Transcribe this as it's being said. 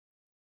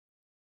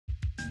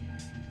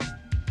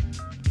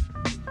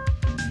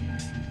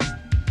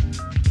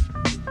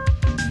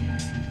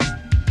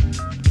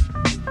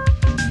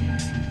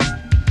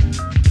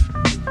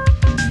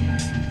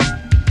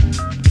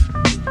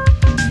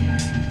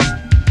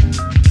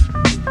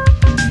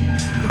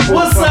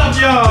What's up,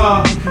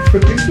 y'all?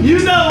 You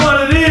know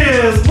what it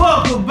is.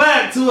 Welcome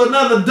back to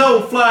another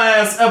dope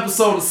fly-ass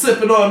episode of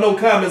Sipping On No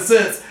Common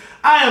Sense.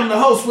 I am the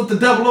host with the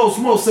double O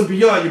smoke sipping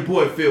y'all, your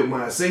boy Phil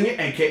Myers Sr.,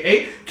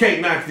 a.k.a.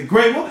 Cake Knock the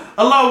Great One,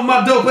 along with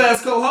my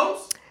dope-ass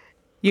co-host.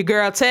 Your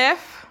girl,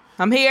 Tiff.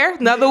 I'm here.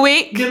 Another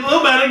week. Getting a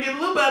little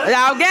better.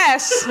 I'll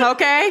guess.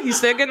 Okay? You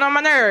still getting on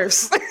my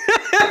nerves.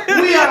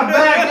 We are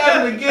back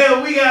at it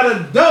again. We got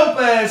a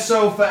dope-ass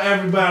show for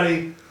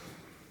everybody.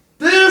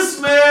 This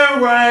man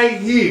right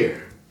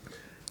here.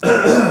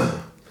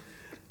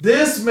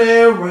 This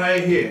man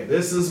right here.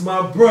 This is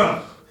my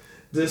brother.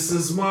 This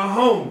is my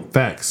homie.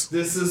 Facts.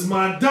 This is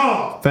my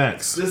dog.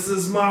 Facts. This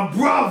is my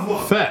brother.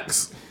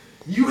 Facts.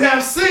 You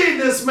have seen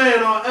this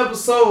man on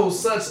episodes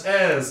such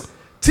as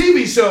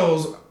TV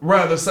shows,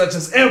 rather, such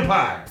as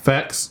Empire.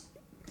 Facts.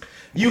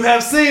 You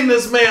have seen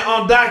this man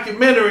on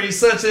documentaries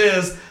such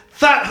as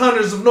Thought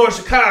Hunters of North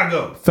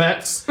Chicago.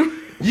 Facts.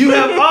 You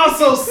have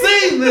also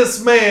seen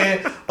this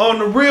man on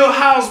The Real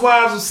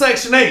Housewives of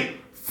Section 8.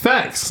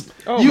 Facts.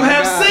 Oh You my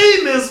have God.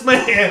 seen this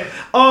man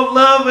on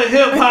Love and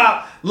Hip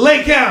Hop,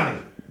 Lake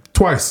County.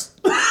 Twice.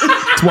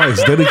 Twice.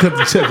 They didn't cut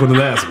the check on the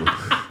last one.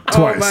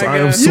 Twice. my I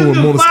am God. You suing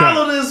can Mona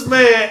follow Scott. this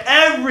man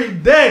every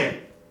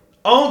day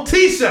on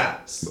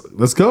T-Shots.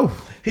 Let's go.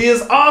 He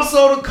is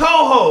also the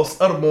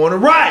co-host of The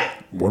Morning Riot.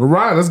 Want to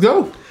ride? Let's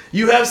go.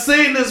 You have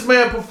seen this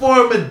man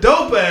perform in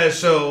dope-ass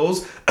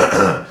shows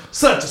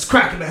such as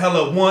Cracking the Hell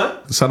Up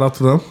 1, Shout out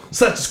to them.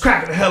 such as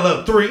Cracking the Hell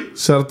Up 3,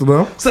 Shout out to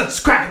them. such as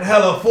Cracking the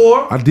Hell Up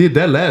 4. I did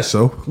that last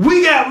show.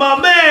 We got my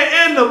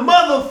man in the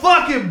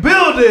motherfucking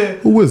building.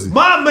 Who is he?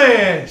 My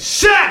man,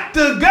 Shaq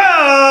the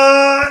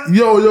God.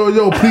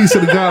 Yo. Please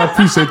say to God, I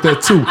appreciate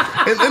that too.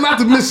 And not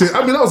to mention,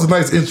 I mean, that was a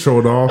nice intro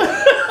and all.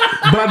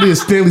 But I did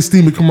Stanley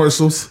Steamer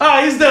commercials.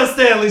 Oh, he's done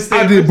Stanley I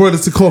Stevens. did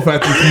Brothers to Coal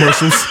Factory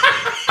commercials.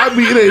 I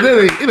mean,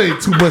 it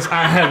ain't too much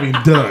I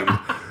haven't done.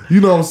 You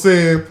know what I'm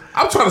saying?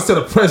 I'm trying to set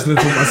a precedent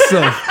for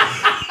myself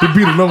to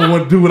be the number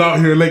one dude out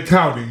here in Lake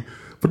County.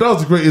 But that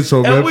was a great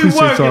intro, man. And we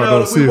Appreciate working y'all, on though.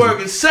 it. We Seriously.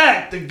 working.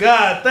 Shaq the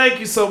God, thank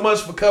you so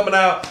much for coming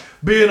out,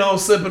 being on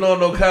Sipping On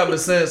No Common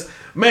Sense.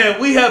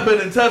 Man, we have been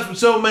in touch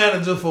with your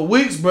manager for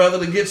weeks,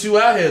 brother, to get you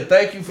out here.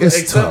 Thank you for It's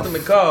accepting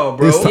tough. the call,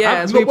 bro. It's tough.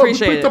 Yes, You know we what?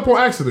 appreciate picked it. up on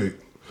accident.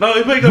 No,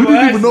 he picked We up didn't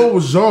an even know it accident.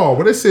 was y'all.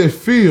 When they said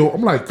Phil,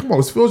 I'm like, come on,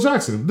 it's Phil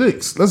Jackson.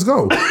 Dicks, let's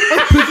go.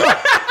 Pick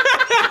up.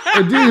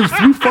 And then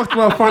we fucked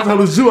around, find out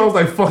it was you. I was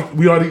like, fuck,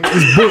 we already,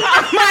 it's booked.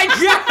 Oh my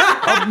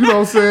God. You know what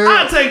I'm saying?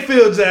 I'll take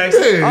Phil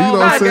Jackson. Yeah, you know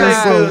what I'm saying?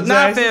 God. So,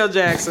 Not Phil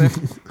Jackson.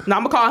 No,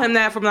 I'm going to call him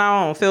that from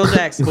now on. Phil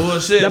Jackson.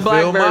 Bullshit. The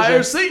black Phil version.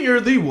 Myers Sr.,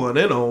 the one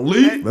and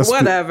only. that's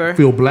Whatever.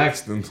 Phil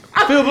Blackston.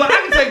 Phil Black.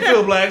 I can take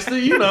Phil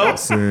Blackston, you know.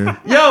 Saying.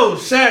 Yo,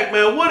 Shaq,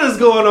 man, what is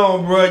going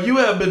on, bro? You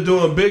have been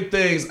doing big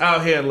things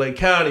out here in Lake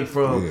County,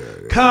 from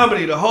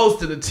comedy to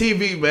hosting to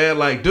TV, man.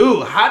 Like,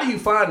 dude, how do you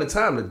find the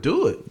time to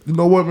do it? You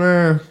know what,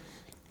 man?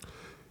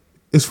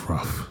 It's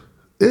rough.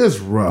 It's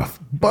rough.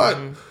 But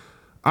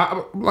I'm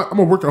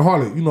a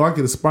workaholic. You know, I get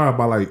inspired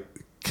by like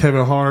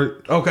Kevin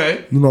Hart.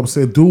 Okay. You know what I'm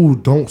saying?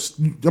 Dude,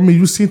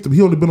 you seen him.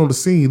 He only been on the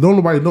scene. Don't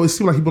nobody know. It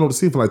seemed like he been on the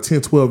scene for like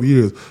 10, 12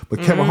 years.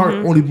 But Kevin Hart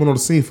only been on the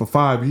scene for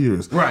 5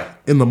 years. Right.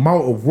 And the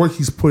amount of work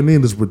he's putting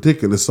in is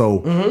ridiculous.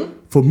 So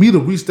for me to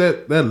reach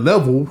that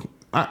level,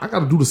 I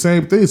got to do the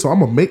same thing. So I'm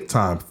going to make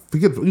time.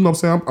 Forget, you know what I'm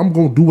saying? I'm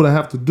going to do what I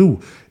have to do.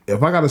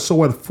 If I got a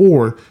show at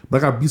 4, but I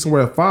got to be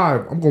somewhere at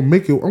 5, I'm gonna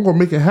make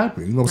it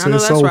happen. You know what I'm saying? I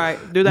know that's so right.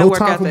 Do that no work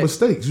time for ethic.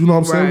 mistakes. You know what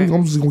I'm saying? Right.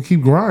 I'm just gonna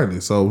keep grinding.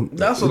 So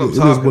That's what I'm it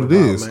talking is what about,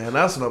 it is. man.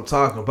 That's what I'm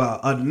talking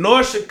about. A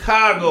North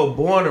Chicago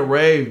born and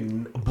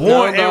raised.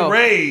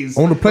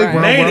 On the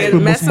playground where I Native.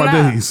 spend most of my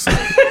Messing up.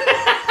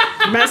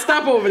 days. Messed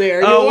up over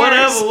there. Oh, You're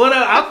worse.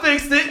 whatever. I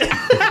fixed it.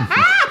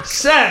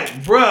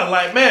 Shaq, bro,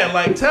 like, man,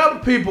 like, tell the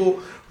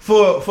people,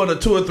 for the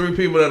 2 or 3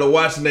 people that are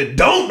watching that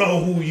don't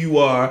know who you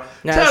are,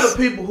 Yes. tell the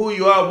people who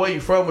you are, where you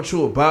from, what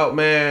you about,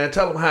 man.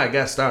 Tell them how it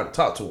got started.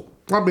 Talk to them.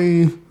 I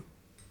mean,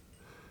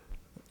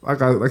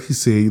 like he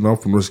said, you know, I'm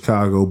from North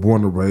Chicago,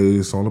 born and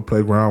raised on the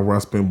playground where I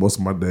spend most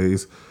of my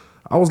days.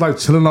 I was like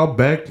chilling out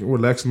back,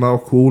 relaxing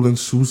out, cool, and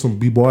shoot some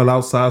b-boy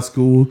outside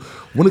school.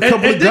 When a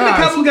couple And of didn't guys,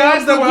 a couple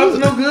guys that were up to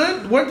no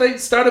good, weren't they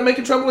started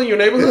making trouble in your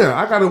neighborhood?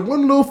 yeah, I got in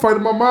one little fight,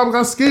 and my mom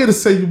got scared to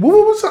say, "What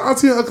was your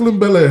auntie and uncle in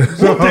Bel Air?"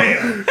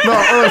 Damn.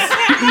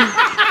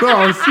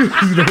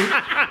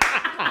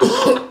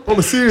 On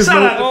a serious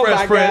Shout out note, to Fresh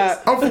my Prince.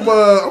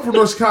 God. I'm from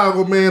North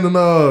Chicago, man, and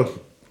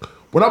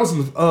when I was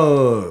in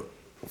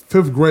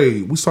 5th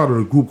grade, we started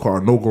a group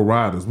called No Go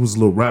Riders. It was a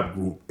little rap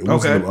group. It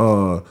was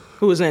Okay.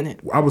 Who was in it?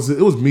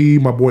 It was me,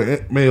 my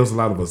boy, man, it was a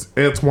lot of us.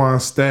 Antoine,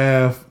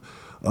 Staff,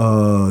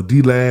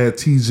 D-Lad,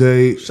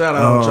 TJ. Shout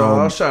out,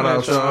 y'all. Shout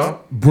out, y'all.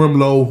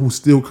 Brimlow, who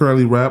still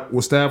currently rap.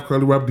 Well, Staff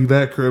currently rap,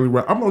 D-Lad currently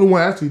rap. I'm the only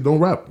one actually don't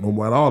rap no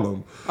more at all of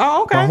them.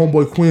 Oh, okay. My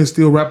homeboy Quinn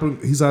still rapping.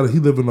 He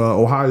live in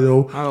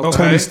Ohio. Okay.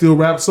 Tony still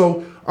raps.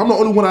 So I'm the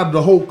only one out of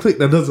the whole clique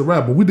that doesn't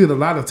rap. But we did a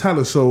lot of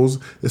talent shows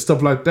and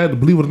stuff like that.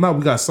 Believe it or not,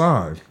 we got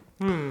signed.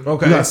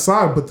 Okay. We got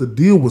signed, but the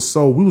deal was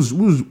so we was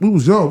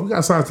young. We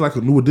got signed to like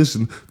a New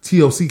Edition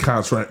TLC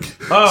contract.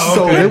 Oh,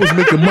 So okay. they was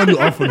making money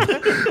off of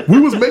we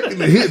was making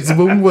the hits,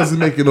 but we wasn't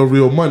making no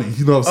real money.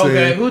 You know what I'm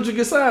saying? Okay, who'd you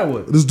get signed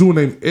with? This dude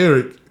named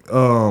Eric,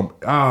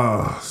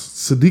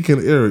 Sadiq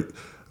and Eric.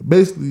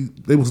 Basically,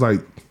 they was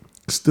like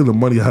stealing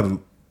money out of.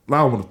 I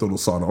don't want to throw no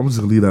salt on. I'm just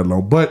gonna leave that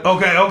alone. But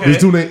Okay. this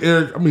dude named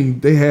Eric. I mean,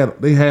 they had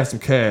some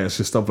cash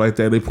and stuff like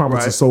that. They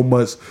promised us so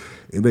much,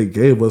 and they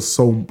gave us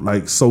so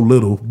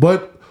little.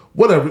 But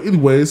whatever.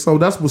 Anyway, so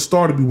that's what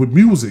started me with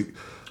music.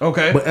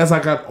 Okay. But as I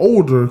got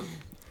older,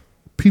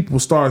 people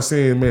started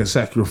saying, "Man,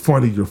 Shaq, you're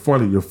funny. You're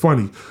funny. You're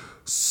funny."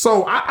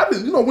 So I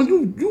didn't, when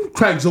you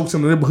crack jokes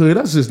in the neighborhood,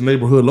 that's just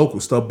neighborhood local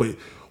stuff. But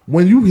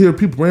when you hear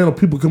random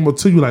people come up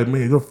to you like,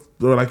 "Man, you're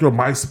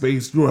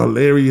MySpace. You're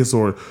hilarious,"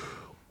 or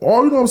you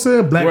know what I'm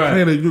saying? Black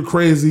Planet, you're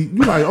crazy.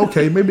 You're like,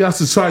 okay, maybe I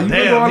should try. You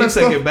Damn, all he that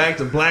take stuff? it back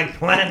to Black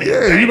Planet.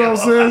 Yeah, you know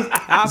what I'm saying?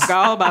 I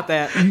forgot all about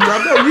that. I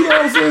know, you know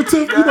what I'm saying?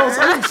 Too? You know,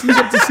 so I she's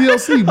up to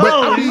CLC, but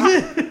I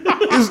mean,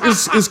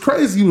 it's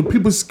crazy when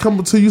people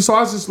come to you. So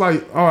I was just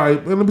like, all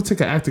right, man, let me take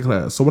an acting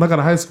class. So when I got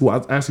to high school,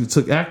 I actually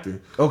took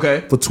acting.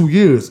 Okay. For 2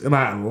 years, and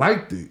I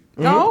liked it.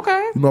 Oh, okay.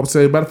 You know what I'm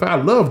saying? Matter of fact,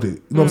 I loved it.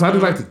 You know what I'm saying? I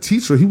didn't like the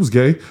teacher; he was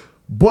gay,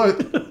 but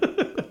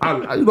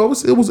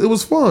it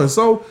was fun.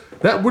 So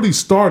that really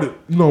started,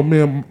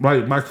 man,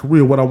 my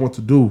career, what I want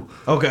to do.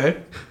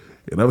 Okay.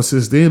 And ever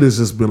since then, it's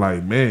just been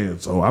like, man.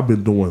 So I've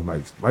been doing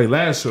like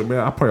last year, man.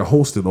 I probably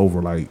hosted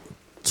over like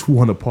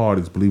 200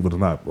 parties, believe it or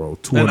not, bro.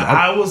 200. And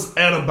I was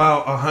at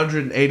about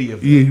 180 of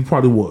them. Yeah, you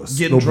probably was.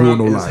 Getting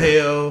drunk as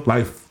hell.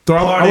 Like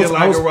Partying I was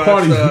like a rock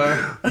partying,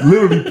 star.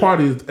 literally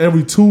partying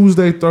every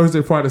Tuesday,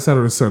 Thursday, Friday,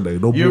 Saturday, Sunday.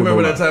 No, You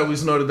remember that lie. time we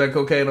snorted that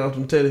cocaine off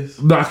them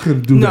titties? No, I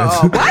couldn't do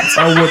that. what?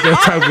 I want that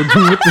type of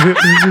dude.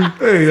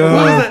 Hey,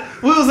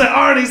 We was at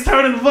Arnie's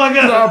turning the fuck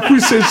up. I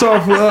appreciate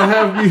y'all for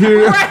having me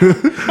here.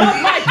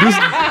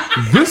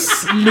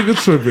 this nigga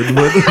tripping,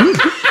 but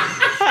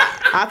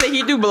I think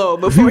he do blow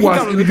before he he watch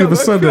comes any to given cover.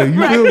 Sunday.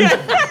 You feel me?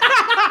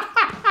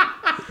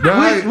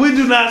 We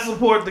do not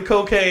support the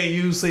cocaine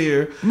use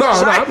here. No,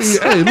 I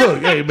mean, hey, look,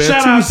 hey, man.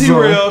 Shout out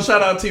T-Rail.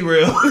 Shout out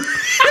T-Rail.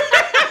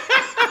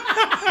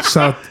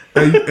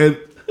 And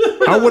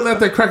I wasn't at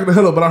that cracking the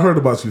head up, but I heard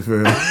about you,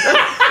 fam. I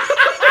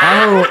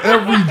heard on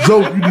every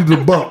joke you need to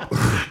bump.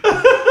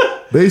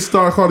 They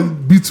started calling you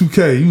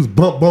B2K. You was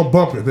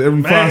bumping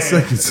every 5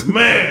 seconds.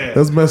 Man.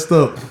 That's messed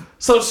up.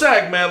 So,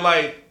 Shaq, man,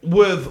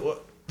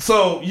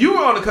 so you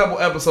were on a couple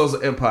episodes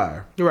of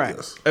Empire. Right.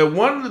 And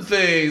one of the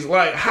things,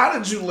 how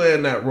did you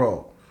land that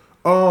role?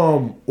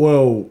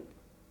 Well,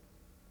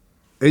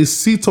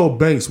 Acito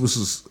Banks, which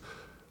is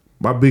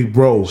my big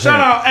bro. Shout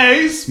out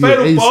Ace,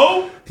 Fatal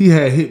Foe. He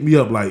had hit me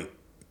up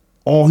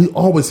he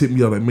always hit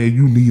me up like, man,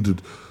 you need to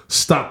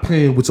stop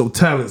playing with your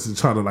talents and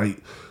try to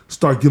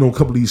start getting on a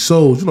couple of these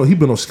shows. He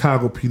been on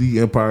Chicago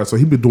PD Empire, so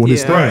he been doing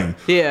his thing.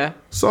 Yeah.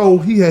 So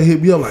he had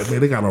hit me up like,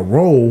 man, they got a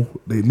role.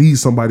 They need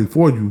somebody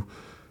for you.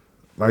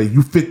 Like,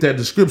 you fit that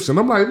description.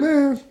 I'm like,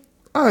 man,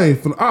 I ain't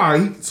finna. All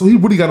right. So he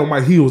really got on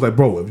my heels like,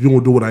 bro, if you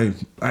don't do it,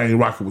 I ain't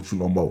rocking with you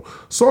no more.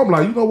 So I'm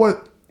like, you know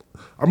what?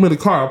 I'm in the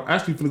car. I'm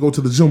actually finna go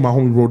to the gym with my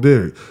homie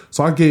Roderick.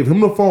 So I gave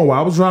him the phone while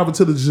I was driving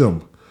to the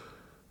gym.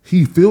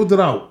 He filled it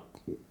out.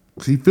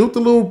 He filled the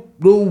little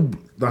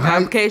the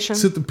application,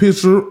 sent the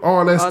picture,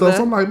 all that stuff.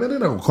 So I'm like, man, they're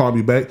not gonna call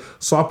me back.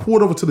 So I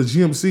pulled over to the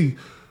GMC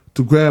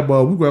to grab.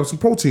 We grabbed some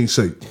protein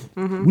shake.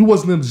 Mm-hmm. We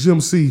wasn't in the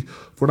GMC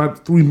for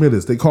like 3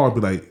 minutes. They called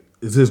me like,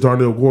 "Is this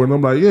Darnell Gordon?"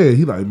 I'm like, "Yeah."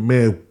 He like,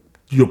 "Man,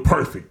 you're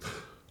perfect."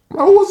 I'm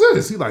like, "Who is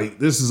this?" He like,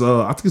 "This is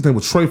I think his name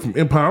was Trey from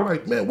Empire." I'm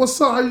like, "Man, what's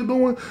up? How you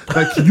doing?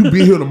 Like, can you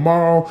be here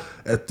tomorrow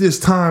at this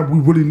time? We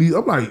really need."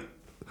 I'm like,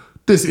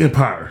 "This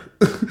Empire."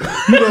 You know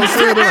what I'm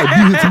saying? They're like,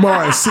 "Be here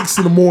tomorrow at 6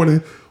 in the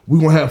morning. We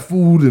gonna have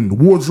food and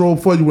wardrobe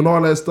for you and all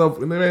that stuff."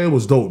 And man, it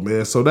was dope,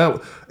 man. So that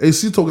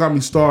Acito got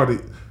me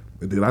started.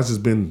 And then I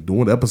just been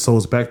doing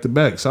episodes back to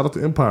back. Shout out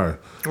to Empire.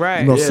 Right.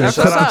 You know what I'm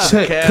saying? Cut the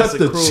check. Cast Cut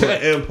the crew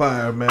check.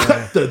 Empire, man.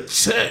 Cut the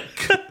check.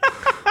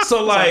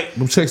 So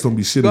them checks don't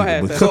be shitty,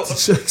 ahead, but Phil. cut the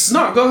checks.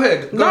 No, go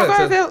ahead. Go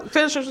ahead. Tim.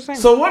 Finish what you're saying.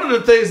 So one of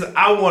the things that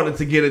I wanted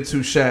to get into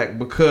Shaq,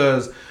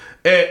 because,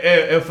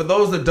 and for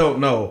those that don't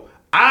know,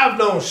 I've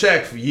known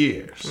Shaq for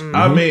years. Mm-hmm.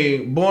 I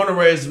mean, born and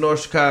raised in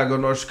North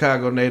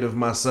Chicago native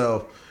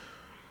myself.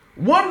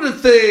 One of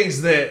the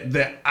things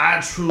that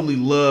I truly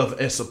love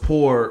and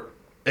support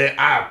and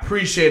I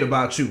appreciate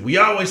about you, we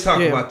always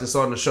talk about this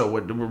on the show,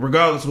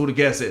 regardless of who the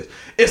guest is,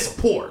 it's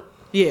support.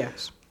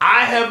 Yes.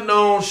 I have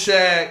known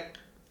Shaq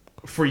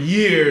for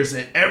years,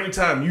 and every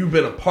time you've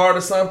been a part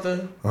of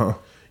something,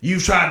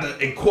 you've tried to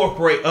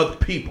incorporate other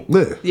people.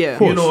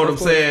 Yeah. You know what I'm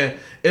saying?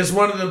 It's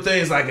one of them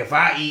things like, if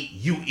I eat,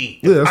 you eat.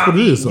 Yeah, that's what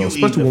it is. You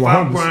Especially eat. when If my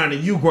I'm homies.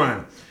 grinding, you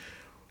grind.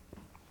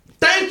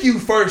 Thank you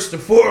first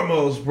and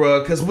foremost,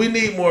 bro, because we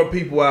need more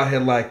people out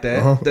here like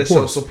that that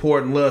show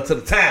support and love to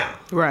the town.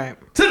 Right.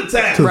 To the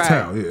town. To the Right.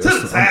 town, yeah. To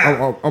the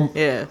town. I'm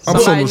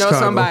Somebody from knows Chicago.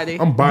 somebody.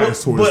 I'm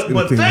biased towards But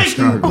anything in thank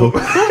Chicago. you.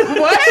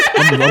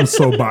 What? I'm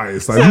so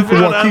biased. Like, you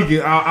can walk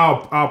Keegan,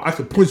 I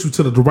can point you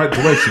to the right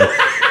direction.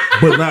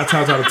 But 9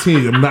 times out of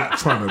 10, I'm not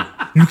trying to.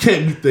 You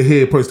can't meet the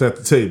head person at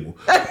the table.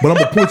 But I'm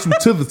gonna point you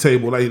to the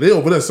table. Like, they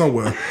over there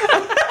somewhere.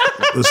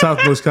 The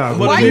Southwest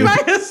Chicago. Why if you you-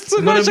 might have to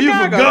What go if to you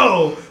Chicago?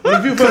 go? What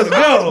if you first You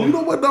go?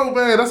 know what though,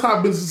 man? That's how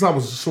I've been since I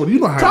was short. You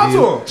know how Talk it to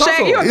is. him. Talk to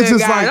Shaq, you a him. It's good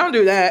just guy. like- Don't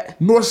do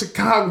that. North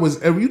Chicago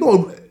is every. You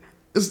know,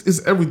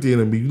 it's everything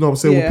to me. You know what I'm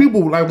saying? Yeah, When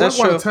people like when I that's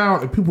go out true. of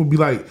town and people be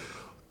like,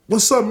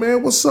 "What's up,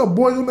 man? What's up,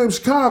 boy? Your name's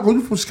Chicago.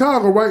 You from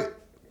Chicago, right?"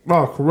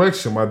 No,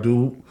 correction, my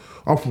dude.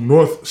 I'm from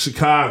North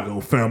Chicago,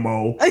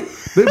 famo.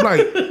 They be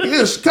like,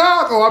 "Yeah,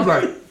 Chicago." I'm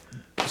like,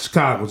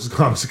 "Chicago, just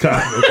call me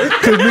Chicago."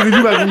 Because nigga, you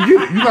not gonna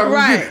get it. You not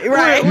gonna get it.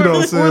 Right. You know what I'm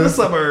We're in saying? the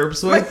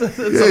suburbs. Yeah.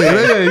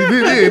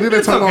 Then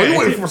they talk about okay.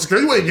 you ain't from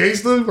Chicago. You ain't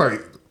gangster.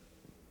 Like,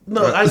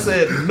 No, I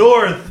said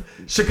North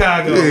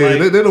Chicago. yeah,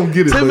 like, they don't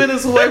get it. 10 but-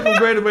 minutes away from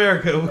Great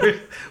America.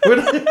 We're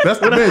not, That's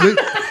the man.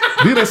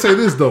 Then they say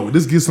this though.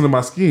 This gets under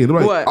my skin. They're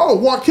like, What? "Oh,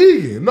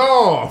 Waukegan."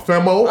 No,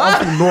 famo.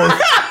 I'm from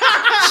North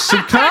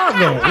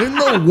Chicago. Ain't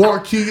no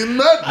Waukegan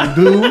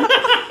nothing, dude.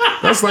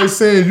 That's like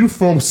saying you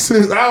from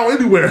out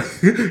anywhere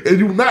and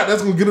you not.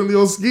 That's gonna get under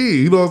your skin.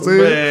 You know what I'm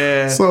saying?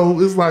 Man. So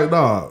it's like,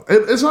 nah.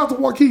 And shout out to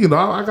Waukegan. Though.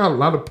 I got a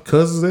lot of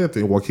cousins there. I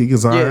think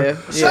Waukegan's iron.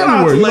 Yeah. shout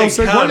out Everywhere, to you know what I'm Lake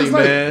saying? County, Grays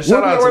Lake. man. Shout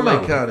Where out we to at right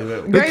Lake now? County,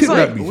 man. They Grays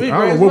kidnapped Lake. me. We I don't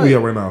Grays know where we Lake.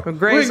 at right now.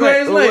 Grace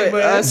Grace Lake,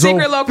 man. a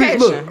secret location.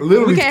 Look,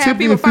 literally, we can't have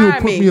Tiffany people and Phil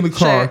find put me in the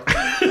car.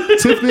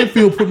 Tiffany and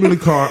Phil put me in the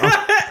car.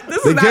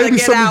 This They is not gave a me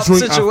get something out to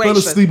drink. I fell situation.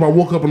 asleep. I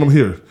woke up and I'm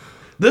here.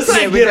 This Yeah,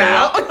 ain't we get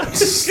got out.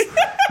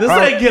 This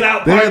ain't get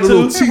out They part had a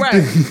little 2. cheat Right.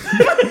 thing.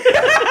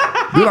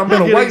 Then I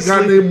met a You're white getting guy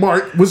sleepy. named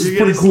Mark, which is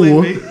You're pretty getting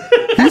cool.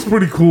 sleepy. He's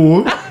pretty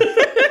cool.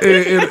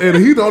 And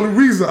he the only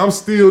reason I'm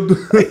still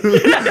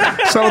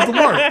shout out to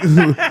Mark.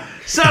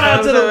 Shout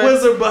out to the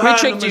wizard behind the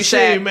tricked you, machine,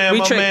 Shaq. man. We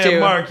My tricked man you.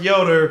 Mark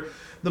Yoder,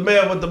 the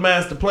man with the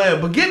master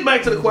plan. But getting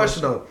back to the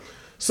question though,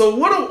 so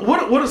what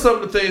are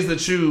some of the things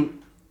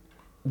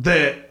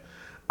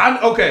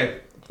okay?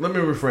 Let me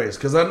rephrase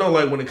because I know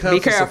like when it comes Be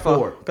to careful,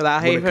 support, 'cause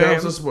I hate when for it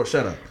comes him. to support.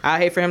 Shut up. I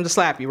hate for him to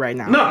slap you right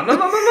now. No,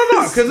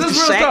 because it's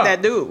real Shaq stuff.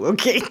 that dude.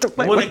 Okay.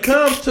 When it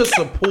comes to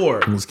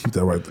support, Let's keep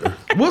that right there.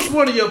 what's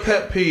one of your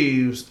pet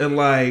peeves and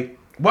like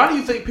why do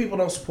you think people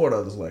don't support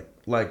others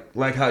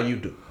like how you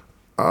do?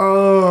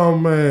 Oh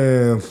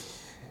man.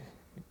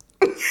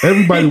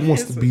 Everybody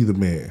wants to be the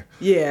man.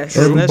 Yes,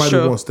 that's Everybody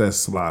true. wants that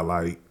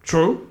slot.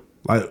 True.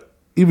 Like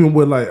even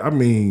with like, I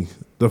mean,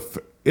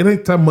 it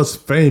ain't that much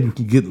fame you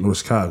can get in North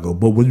Chicago,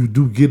 but when you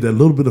do get that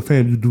little bit of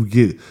fame you do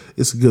get,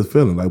 it's a good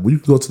feeling. Like when you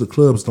can go to the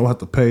clubs, don't have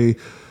to pay.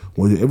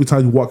 Every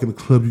time you walk in the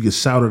club, you get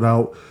shouted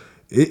out.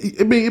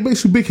 It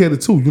makes you big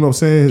headed too. You know what I'm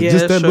saying? Yeah,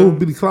 Just that that's little true.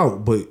 bitty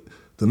clout, but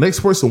the next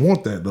person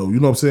want that though. You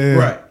know what I'm saying?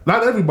 Right.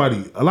 Not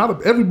everybody. A lot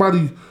of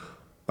everybody.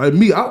 Like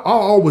me, I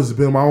always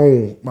been my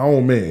own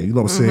man. You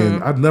know what I'm saying?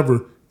 Mm-hmm. I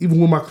never, even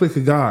with my clique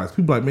of guys,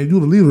 people like, man, you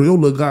the leader, your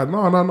little guy.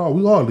 No,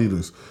 we all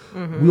leaders.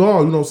 Mm-hmm. We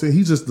all, you know what I'm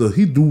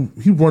saying?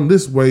 He run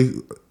this way,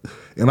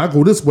 and I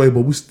go this way,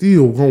 but we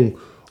still gonna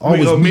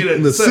always gonna meet meet at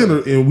in the the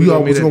center, center. and We we gonna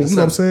always meet at gonna, the you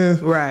know what I'm center.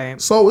 saying?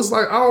 Right. So it's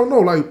like I don't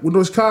know, like with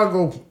North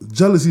Chicago,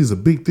 jealousy is a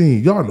big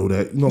thing. Y'all know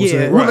that, you know what Yeah, I'm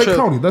saying? right. Lake True.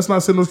 County. That's not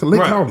saying North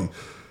Carolina, Lake Right. County.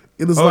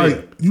 It is Oh, like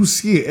yeah. you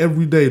see it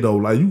every day though.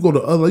 Like you go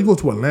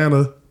to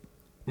Atlanta.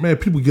 Man,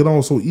 people get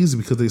on so easy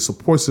because their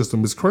support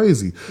system is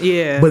crazy.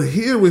 Yeah. But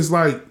here is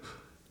like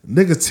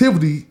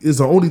negativity is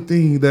the only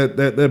thing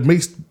that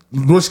makes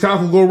North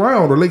Chicago go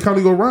around or Lake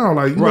County go around.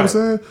 Like you know what I'm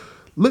saying?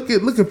 Look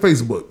at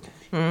Facebook.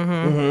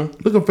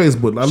 Mm-hmm. Look at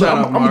Facebook. Like, Shout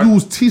out, I'm Mark. gonna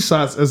use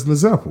T-shots as an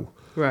example.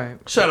 Right.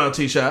 Shout out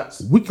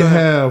T-Shots. We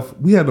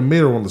had the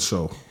mayor on the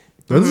show.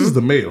 Now, this is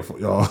the mayor for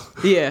y'all.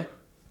 Yeah.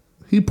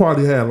 He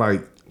probably had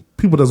like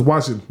people that's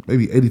watching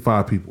maybe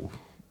 85 people.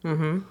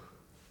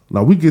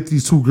 Now we get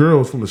these two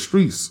girls from the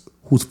streets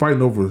who's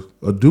fighting over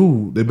a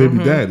dude, their baby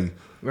daddy.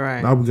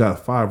 Right. Now we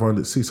got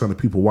 500, 600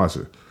 people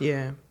watching.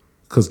 Yeah.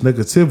 Because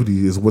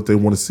negativity is what they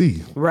want to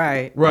see.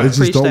 Right. Right. They just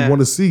Preach don't that. want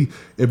to see.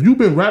 If you've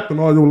been rapping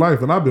all your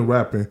life, and I've been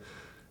rapping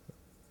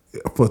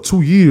for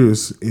 2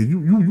 years, and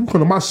you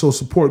come to my show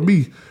support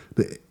me,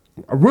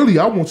 I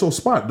want your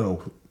spot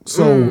though.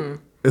 So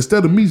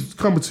instead of me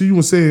coming to you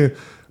and saying,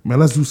 man,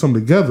 let's do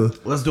something together,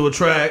 Let's do a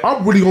track.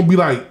 I'm really gonna be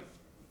like,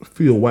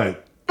 feel whack.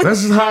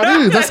 That's just how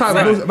it is. That's how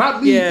it is.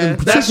 Not me Yeah. in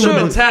That's particular. your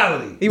but-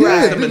 mentality. Yeah,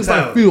 Right. niggas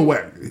like feel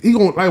whack. He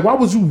gonna like, why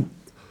would you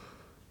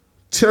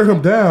tear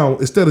him down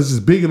instead of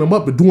just bigging him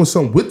up and doing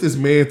something with this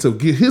man to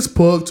get his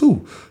plug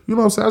too? You know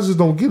what I'm saying? I just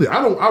don't get it.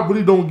 I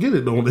really don't get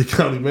it though in the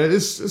county, man.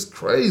 It's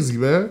crazy,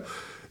 man.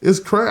 It's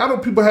crazy. I know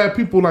people have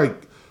people like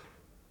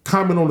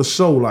comment on the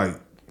show like,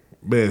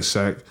 man,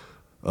 Shaq,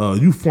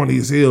 you funny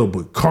as hell,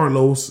 but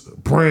Carlos,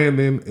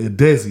 Brandon, and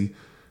Desi,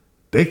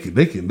 they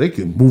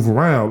can move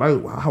around.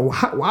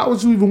 Like, why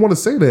would you even want to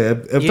say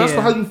that? If that's Yeah.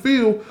 not how you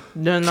feel,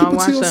 Then keep don't it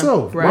watch to them.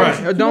 yourself. Right. Right. Or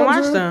You don't know what I'm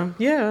watch saying? them.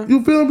 Yeah.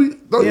 You feel me?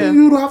 Yeah.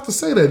 You don't have to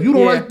say that. You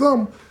don't Yeah. like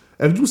them.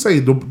 If you say,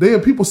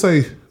 then people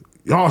say,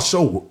 y'all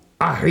show,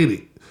 I hate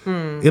it.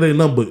 It ain't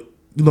nothing but,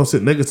 you know what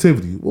I'm saying,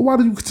 negativity. Well, why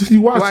do you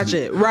continue watching Watch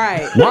it.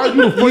 Right. Why are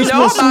you the first know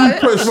one soon about you it.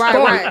 press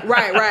start?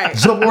 Right.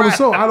 Jump on right. the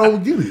show. I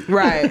don't get it.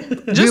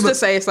 Right. Just to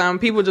say something.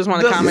 People just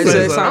want to Just to comment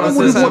say say something. I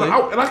something. don't say really want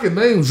something. to, and I can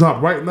name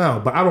drop right now,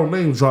 but I don't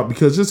name drop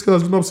because you know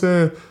what I'm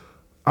saying,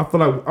 I feel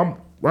like I'm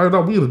right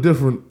now we in a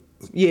different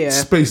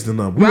space than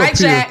them. We Right, up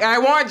here, Jack? I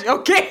want you.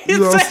 Okay. You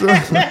know what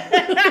I'm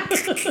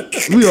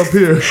saying? We up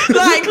here.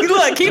 Like,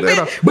 look, keep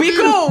it. We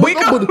cool.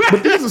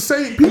 But these are the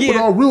same people that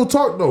are real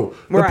talk though.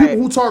 The Right. people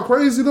who talk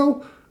crazy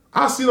though,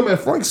 I see them at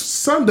Frank's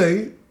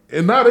Sunday,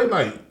 and now they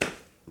like,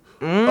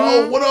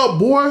 oh, what up,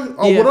 boy?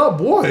 Oh, what up,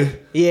 boy?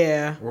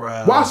 Yeah.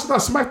 Right. Why should I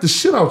smack the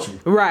shit out you?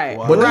 Right.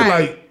 But they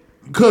like,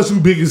 cause you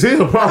big as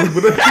hell, probably.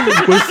 But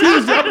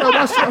seriously, I'm like,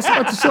 why should I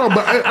smack the shit out?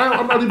 But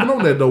I'm not even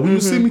on that though. When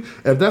you see me,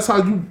 if that's how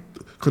you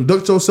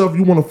conduct yourself,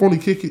 you want to phony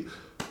kick it,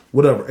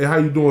 whatever. And how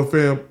you doing,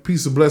 fam?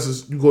 Peace and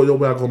blessings. You go your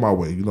way, I go my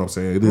way. You know what I'm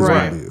saying? It is what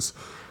it is.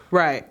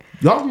 Right.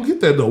 Y'all can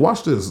get that though.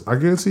 Watch this. I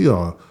guarantee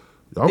y'all.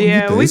 Y'all can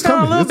get that. We It's feeling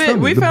a coming. little It's bit.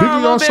 coming. We The feeling a bigger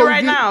little y'all bit show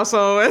right get- now.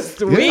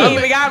 So we ain't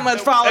even got much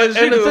followers.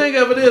 And the thing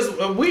of it is,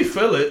 we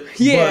feel it.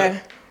 Yeah.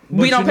 but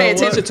We don't you pay know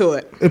attention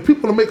what? to it. If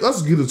people to make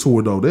us get into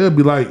it though, they'll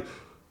be like,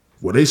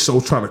 well, they show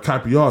trying to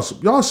copy y'all show.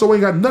 Y'all show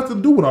ain't got nothing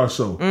to do with our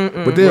show.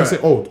 But they'll say,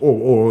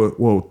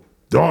 well,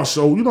 y'all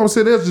show, you know what I'm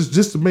saying? That's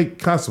just to make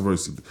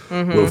controversy.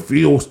 Well,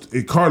 Phil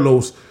and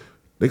Carlos,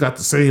 they got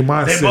the same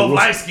mindset. They both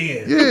light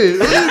skinned. Yeah,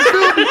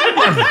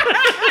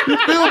 you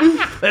feel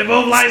me? They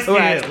both light skinned.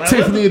 Right. Like,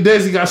 Tiffany and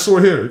Desi got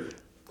short hair.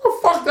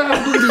 What the fuck that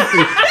has to do with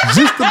anything?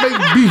 Just to make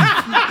beef.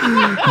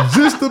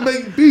 Just to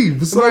make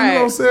beef. So, you know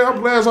what I'm saying? I'm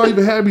glad y'all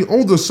even had me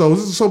on the show.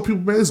 This is so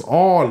people, man, it's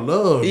all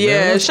love. Yeah,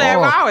 man. It's Shaq,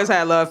 all- I always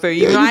had love for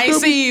you. Yeah, You know, you I ain't feel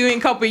see you in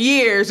a couple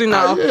years, you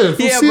know. Yeah,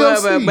 from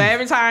CLC. but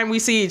every time we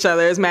see each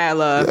other, it's mad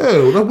love.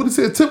 Yeah, that's what he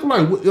said. Tip,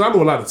 like, I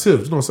know a lot of tips.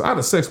 You know what I'm saying? I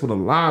had sex with a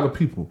lot of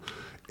people.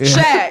 And,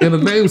 Shaq. and the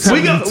names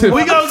we have go, Tip.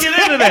 we gonna get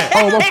into that.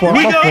 Oh, my fault.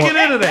 We my gonna fault. get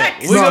into that.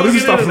 We No, gonna this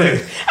is get stuff into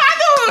for that. I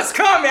knew it was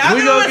coming. I We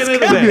knew gonna it was get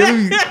into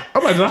coming. that.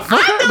 I'm like, did I fuck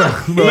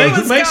that?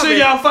 No. Make sure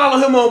y'all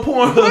follow him on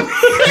Pornhub.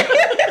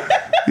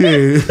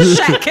 Yeah.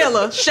 Shaq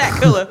killer.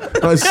 Shaq killer.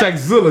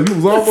 Shaqzilla. You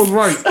was almost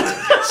right.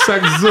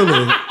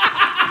 Shaqzilla.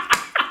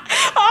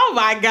 Oh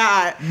my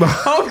God.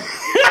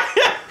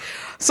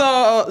 So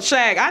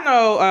Shaq, I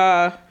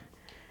know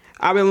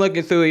I've been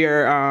looking through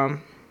your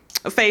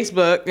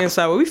Facebook, and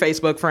so we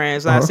Facebook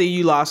friends. I see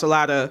you lost a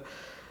lot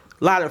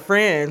of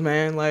friends,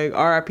 man. Like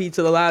RIP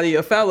to a lot of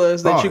your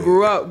fellas that you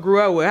grew up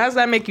with. How does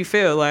that make you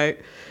feel?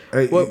 Like,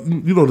 Hey,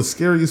 you know the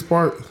scariest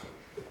part?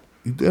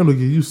 You damn near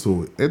get used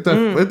to it. Ain't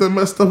that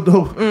messed up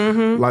though?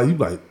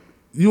 Like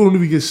you don't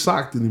even get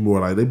shocked anymore.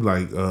 Like they be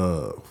like,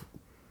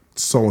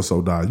 so and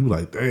so died. You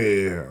like,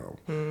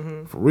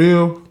 damn, for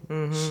real?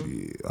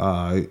 Shit,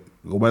 all right,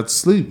 go back to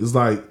sleep. It's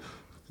like,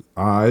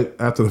 all right,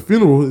 after the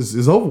funeral,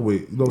 it's over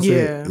with. You know what I'm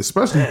saying?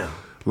 Especially.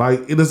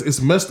 Like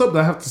it's messed up that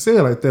I have to say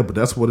it like that, but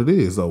that's what it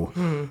is though.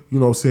 You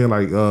know what I'm saying?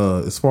 Like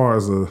as far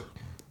as the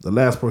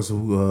last person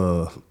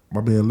who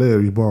my man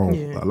Larry Bone,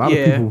 a lot of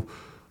people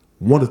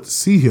wanted to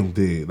see him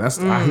dead. That's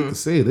I hate to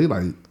say it. They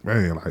like,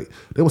 man, like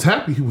they was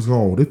happy he was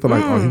gone. They felt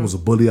like he was a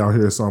bully out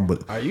here or something.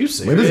 But Are you man,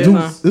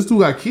 serious? this dude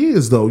got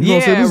kids though. You know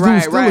what I'm saying? This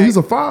dude's still he's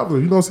a father.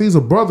 You know what I'm saying? He's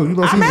a brother. You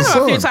know what I'm I saying? met He's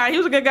him a a few son. times. He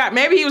was a good guy.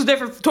 Maybe he was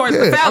different towards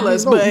the Yeah,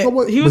 fellas, no, you know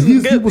what? but he was But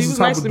good. He the was type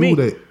nice of to me.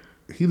 dude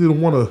that he didn't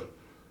want to.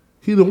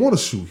 He didn't want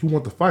to shoot. He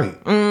wanted to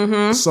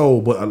fight. So,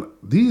 but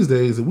these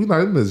days we're not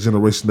in this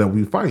generation that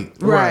we fight.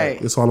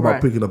 Right. It's all about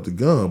Right. picking up the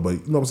gun. But you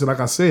know what I'm saying? Like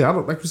I said,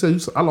 like you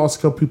said, I lost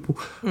a couple people.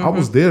 I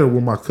was there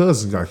when my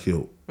cousin got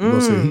killed. You know what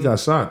I'm saying? He got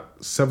shot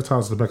 7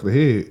 times in the back of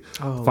the head,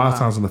 5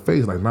 times in the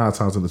face, like 9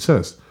 times in the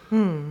chest.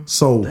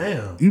 So,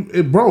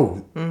 Damn.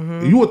 bro,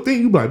 you would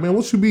think you'd be like, man,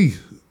 what you be,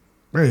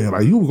 man?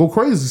 Like you would go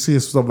crazy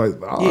seeing stuff like,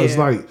 it's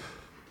like.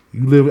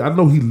 You live. I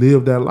know he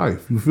lived that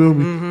life. You feel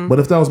me? But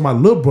if that was my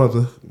little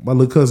brother, my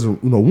little cousin,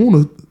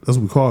 Wuna, that's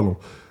what we call him.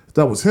 If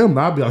that was him,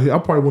 I'd be out here. I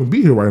probably wouldn't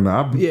be here right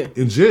now. I'd be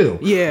in jail.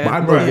 Yeah. But I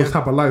know what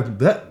type of life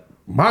that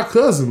my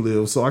cousin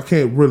lived, so I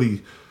can't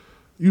really.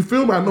 You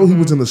feel me? I know he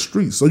was in the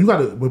streets. So you got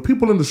to. When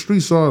people in the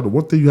streets are, the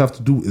one thing you have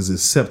to do is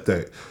accept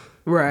that.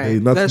 Right.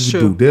 Ain't nothing That's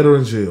you true. do, dead or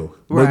in jail.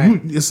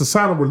 Right. But it's a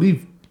sign of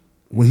relief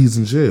when he's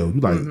in jail.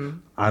 You like,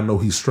 I know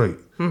he's straight.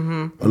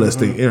 Unless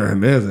they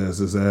Aaron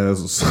Hernandez's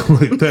ass or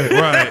something like that.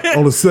 Right.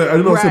 On the set.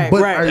 You know what I'm saying?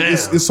 But Right.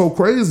 it's so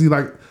crazy.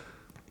 Like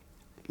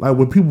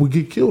when people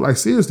get killed, like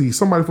seriously,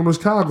 somebody from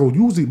Chicago,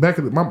 usually back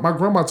in my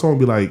grandma told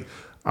me, like,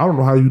 I don't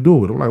know how you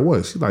do it. I'm like,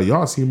 what? She's like,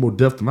 y'all seen more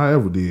death than I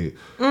ever did.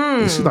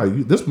 And she's like,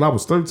 this when I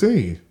was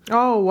 13.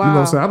 Oh wow. You know what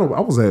I'm saying? I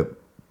was at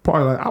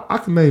probably like I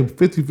can name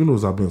 50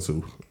 funerals I've been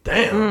to.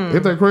 Damn.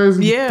 Ain't that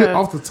crazy? Yeah.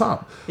 Off the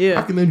top. Yeah.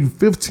 I can name you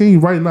 15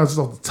 right now just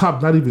off the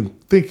top, not even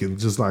thinking,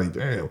 just like,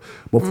 damn.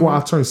 Before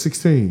I turned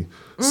 16.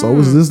 So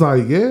it's just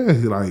like, yeah,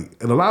 like,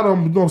 and a lot of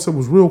them, you know what I'm saying,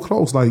 was real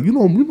close. Like, you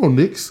know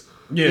Knicks.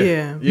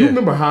 Yeah. You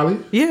remember Holly?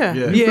 Yeah.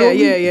 Yeah. Yeah. feel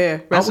me? Yeah. I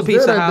Rest was in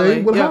peace there to that Holly.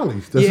 day with Yep. Holly.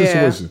 That Yeah.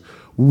 situation.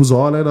 We was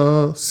all at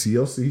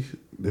CLC.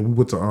 Then we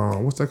went to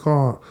what's that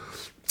called?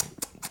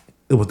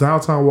 It was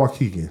downtown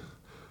Waukegan.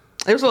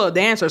 It was a little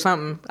dance or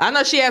something. I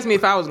know she asked me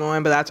if I was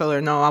going, but I told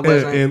her no, I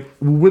wasn't. And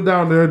we went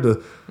down there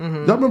to y'all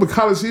remember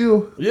College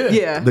Hill? Yeah.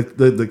 Yeah.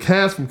 The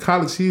cast from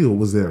College Hill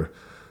was there.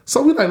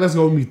 So we like, let's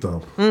go meet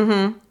them.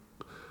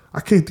 I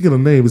can't think of the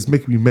name. It's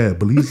making me mad.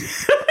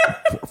 Belize.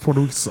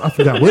 I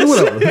forgot.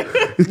 Whatever.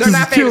 It's They're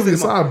not just killing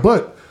famous me anymore. inside.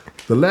 But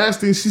The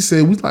last thing she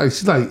said,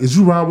 she's like, is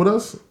you ride with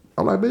us?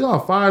 I'm like, man, y'all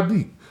 5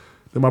 deep.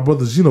 Then my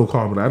brother Gino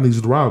called me, like, I need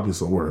you to ride with me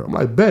somewhere. I'm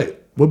like, bet.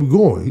 Where we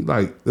going? He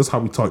like, that's how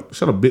we talk.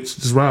 Shut up, bitch.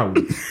 Just ride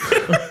with me.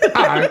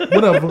 All right,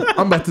 whatever.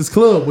 I'm at this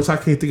club, which I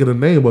can't think of the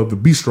name of, the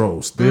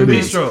Bistros. There it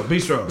is.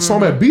 Bistro. So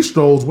I'm at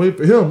Bistros waiting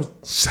for him.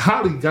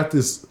 Holly got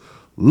this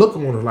look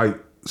on her like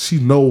she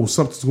knows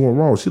something's going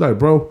wrong. She like,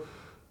 bro,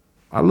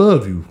 I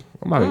love you.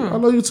 I'm like, I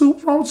love you too.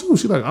 What's wrong with you?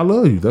 She like, I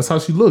love you. That's how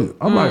she look.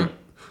 I'm like,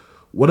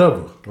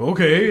 whatever.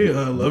 Okay,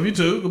 love you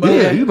too. Goodbye.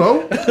 Yeah, you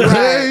know.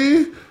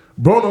 Hey.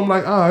 Bro, I'm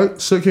like, all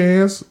right, shook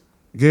hands,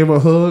 gave her a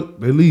hug,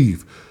 they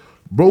leave.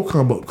 Bro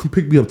come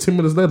pick me up 10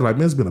 minutes later, like,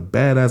 man, it's been a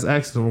badass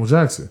accident on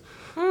Jackson.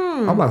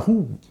 I'm like,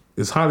 who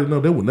is Holly? No,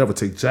 they would never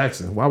take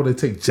Jackson. Why would they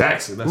take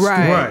Jackson? That's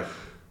Right.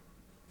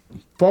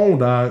 stupid. Phone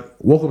died,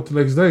 woke up the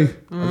next day,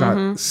 I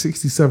got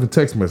 67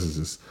 text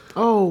messages.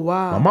 Oh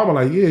wow. My mama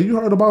like, yeah, you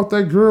heard about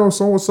that girl,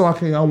 so-and-so, I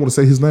don't want to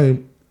say his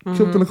name,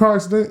 killed in a car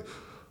accident?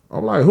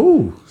 I'm like,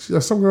 who? She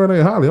like, some girl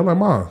named Holly. I'm like,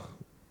 Mom,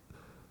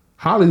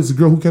 Holly is the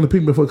girl who came to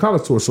pick me for a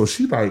college tour, so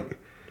she like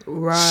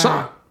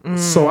shot.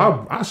 So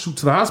I shoot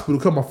to the hospital,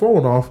 cut my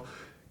phone off.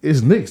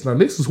 It's Nix. Now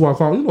Nix is who I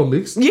call. You know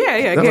Nix. Yeah,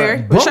 That's Gary.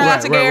 like, bro, Shout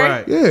out to Gary.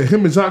 Right. Yeah,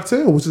 him and Jock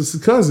Tail, which is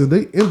his cousin,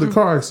 they in the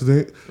car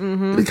accident.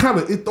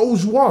 It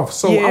throws you off.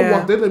 So I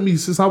walked. They let me,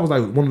 since I was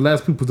like one of the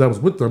last people that was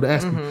with them. They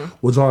asked me,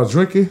 "Was y'all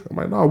drinking?" I'm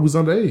like, "No, we was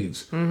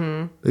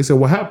underage." They said,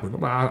 "What happened?" I'm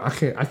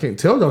like, I can't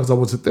tell y'all because I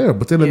wasn't there."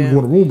 But they let me go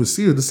in the room and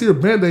see her. To see her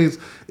band-aids,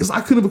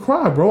 I couldn't even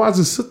cry, bro. I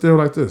just sit there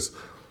like this.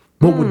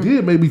 But what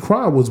did make me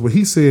cry was when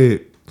he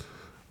said,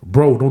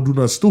 bro, don't do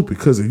nothing stupid.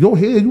 Because in your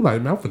head, you like,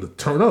 man, I'm finna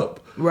turn up.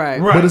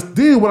 Right. But it's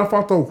then when I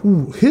found out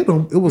who hit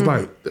him, it was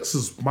like, this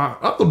is my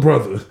other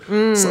brother.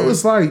 So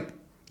it's like,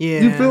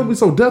 you feel me?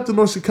 So death in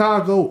North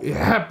Chicago, it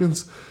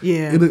happens.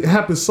 Yeah. It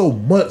happens so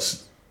much.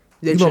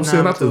 That you know what I'm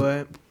saying? Not to to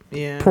it.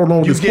 Yeah.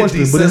 prolong You this get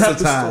question, but it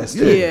happens. desensitized So,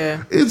 to it.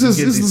 Yeah. It's just,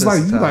 get it's just like,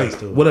 you like, desensitized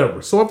to it.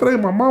 whatever. So if it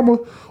ain't my mama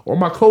or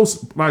my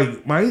close,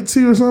 like my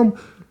auntie or something,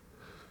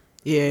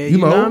 Yeah, you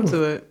know, numb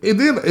to it. And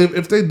then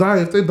if they die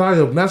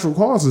of natural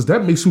causes,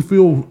 that makes you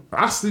feel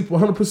I sleep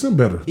 100%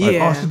 better. Like,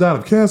 Yeah. oh, she died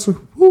of cancer.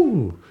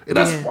 Woo. And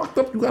that's fucked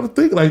up. You got to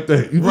think like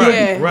that. You feel me?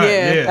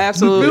 Yeah, You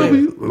absolutely. feel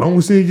me? As long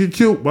as she didn't get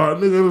killed by a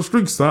nigga in the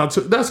street side,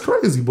 that's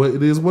crazy. But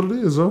it is what it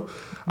is, yo.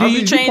 Do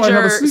you change probably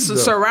have your a seat, though.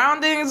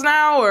 surroundings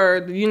now,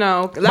 or you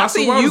know? 'Cause My I've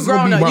seen surroundings you grown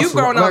gonna up. be my You've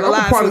grown up surround- a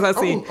like, lot since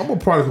I see. I'm a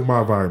product of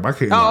my environment. I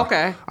can't. Oh, lie.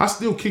 okay. I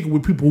still kick it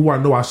with people who I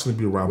know I shouldn't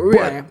be around.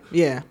 Yeah, But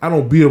yeah. I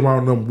don't be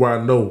around them where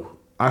I know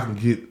I can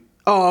get.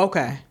 Oh,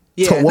 okay.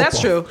 Yeah, Toe up that's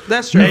on. true.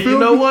 That's true. And you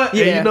know what?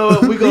 Yeah. And you know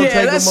what? We're gonna Yeah,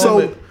 take a that's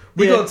moment. so-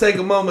 We're gonna take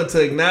a moment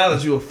to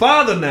acknowledge you're a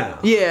father now.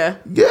 Yeah.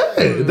 Yeah,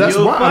 that's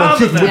Your why I don't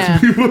kick father with now.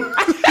 people.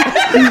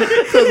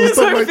 Because of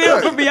stuff like Phil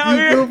that. could be out You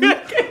here. feel me?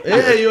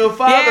 Yeah, you're a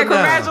father Yeah, now.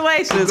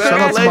 congratulations. Shout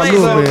out to my Congratulations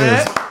little on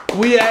mans. that.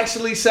 We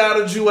actually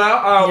shouted you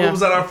out. Yeah. What was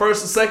that, our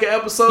first and second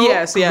episode?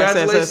 Yes, yes,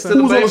 Congratulations yes. to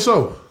Who was on the baby.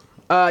 show?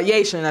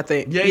 Yation, I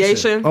think.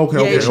 Yation. Okay.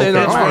 Yation.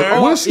 All right.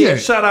 Where's she at?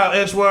 Shout out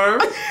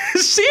Edgeworth.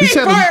 She Did she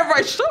have probably the-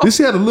 right sure. Did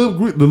she have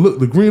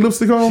the green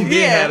lipstick on? She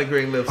Yeah. had a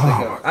green lipstick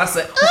on. I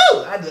said, ooh,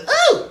 I did,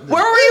 ooh.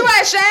 Where were you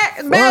at,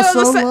 Shaq? Man, For so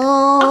listen-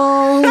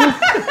 long,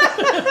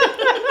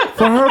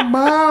 for her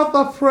mouth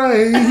I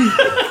pray.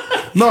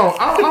 No,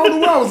 I don't know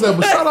where I was at,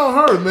 but shout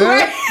out her,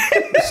 man.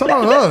 Shout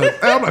out her.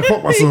 Hey, I'm like,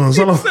 fuck my son.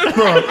 Shout out.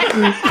 No.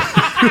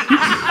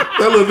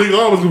 That little nigga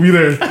always gonna be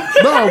there.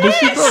 No, but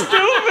she does.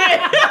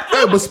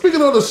 Hey, but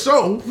speaking of the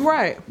show,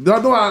 Right.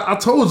 y'all know I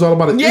told y'all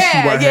about an issue I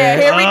Yeah, had.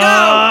 here we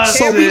go.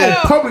 So Here we we gonna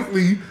go.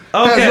 publicly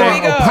Okay. have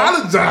Here we y'all go.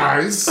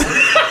 apologize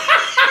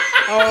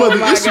Oh, for the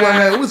my issue I God.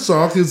 had with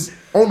y'all, because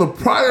on the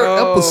prior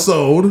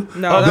episode,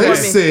 No, that they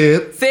wasn't me.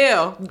 said,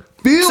 Phil.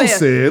 Phil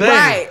said,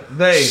 Right.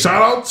 They.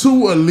 shout out to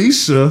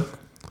Alicia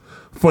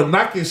for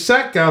knocking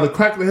Shaq out and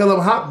cracking the hell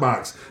up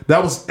Hotbox.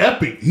 That was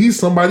epic. He's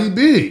somebody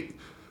big.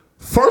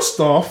 First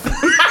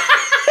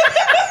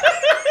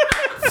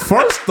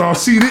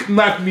off, she didn't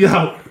knock me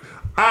out.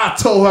 I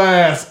told her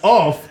ass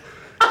off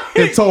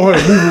and told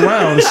her to move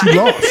around, and she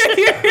lost.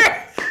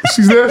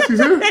 She's there. She's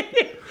here.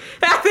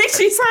 I think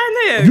she signed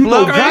in. You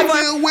know Look,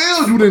 goddamn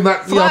well you didn't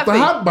knock me out the Fluffy.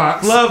 hot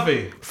box.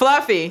 Fluffy.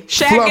 Fluffy. Fluffy.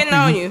 Shacking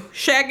on you.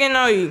 Shacking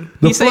on you.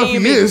 The You say you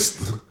be-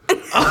 fluffiest.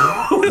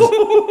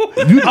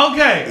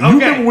 Okay. You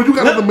remember when you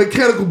got on the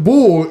mechanical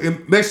bull,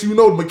 and next thing you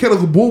know, the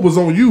mechanical bull was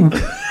on you.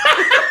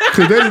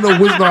 Because they didn't know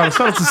which line.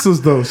 Shout out to sis,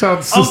 though. Shout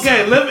out to sis.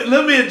 Okay,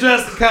 let me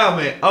address the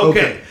comment.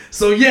 Okay.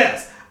 So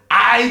yes,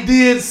 I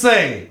did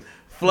say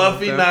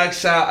Fluffy knocked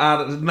Shaq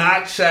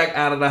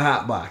out of the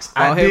hot box.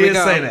 I here we did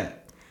go. say that.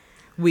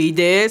 We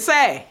did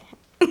say.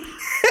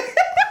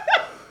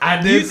 I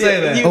did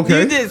say that. You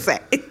Okay. did say.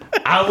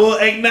 I will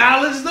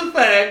acknowledge the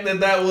fact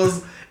that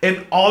was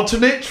an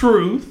alternate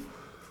truth.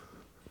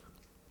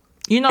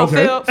 You know,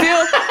 Okay. Phil.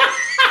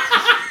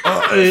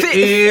 And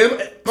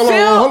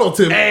hold on,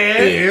 Tim.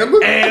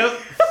 And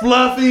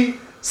Fluffy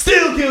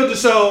still killed the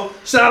show.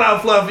 Shout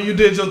out Fluffy, you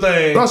did your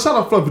thing. No, shout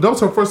out Fluffy. That was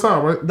her first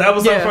time, right? That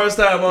was Yeah. her first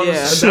time on Yeah.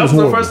 the Shit That was her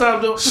horrible. first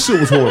time doing. Shit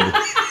was horrible.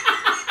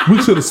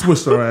 We should have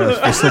switched our ass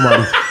for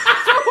somebody.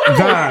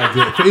 God,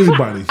 yeah, for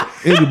anybody.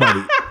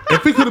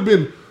 If it could have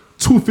been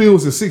 2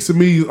 Fields and 6 of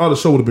me, the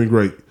show would have been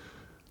great.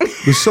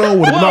 The show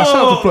would have. Nah, shout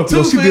out to Fluffy.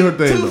 Though. She did her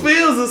thing. 2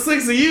 Fields and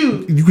 6 of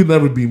you. You could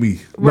never be me.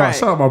 Right. Nah,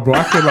 shout out my bro.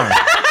 I can't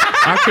lie.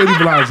 I can't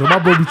even lie, Joe. My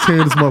bro be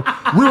tearing this month.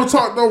 Real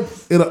talk though,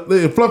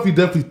 and Fluffy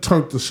definitely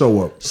turned the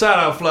show up. Shout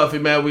out Fluffy,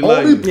 man. We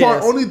love you.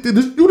 Only thing,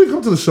 you didn't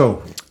come to the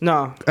show.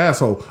 No.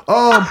 Asshole.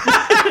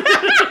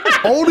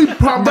 Only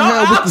problem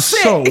I had with the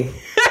show,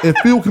 and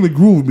Phil can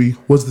agree with me,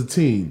 was the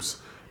teams.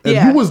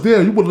 If you was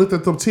there, you would have looked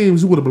at them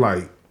teams, you would have been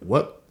like,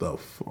 what the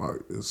fuck?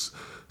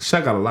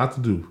 Shaq got a lot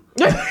to do.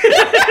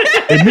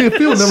 And me and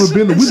Phil never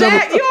been to.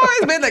 Shaq, you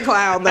always been the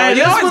clown, though. And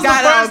you this always was the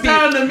got first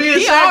time that me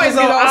and Shaq was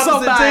on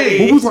opposite teams.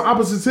 We was on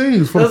opposite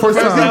teams for the first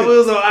time. We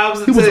was on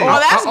opposite teams. Oh,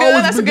 that's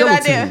good. That's a good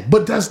idea. Team.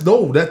 But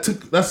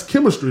that's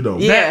chemistry though.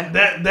 Yeah.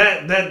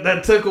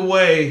 That took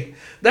away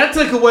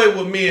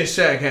what me and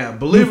Shaq have.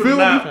 Believe it or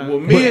not,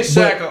 when me and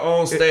Shaq are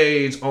on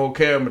stage, on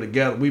camera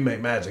together, we make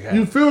magic happen.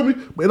 You feel me?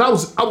 And I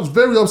was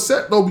very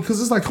upset though,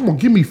 because it's like, come on,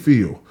 give me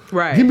Phil.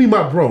 Right. Give me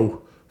my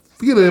bro.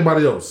 Forget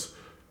everybody else.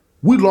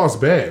 We lost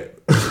bad.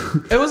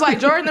 It was like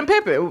Jordan and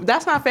Pippen.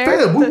 That's not fair.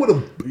 Damn, we would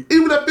have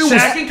even if it was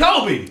Shaq and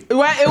Kobe.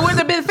 Well, it wouldn't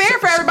have been fair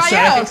for everybody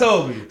Shaq else. and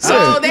Kobe.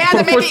 So they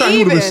had to make it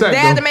even. They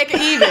had to make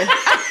it even.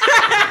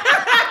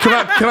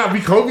 Can I be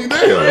Kobe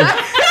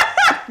now?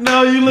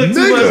 No, you look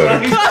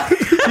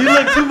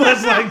too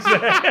much like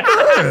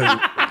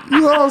Shaq.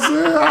 You know what I'm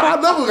saying? I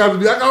never got to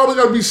be. I always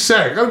got to be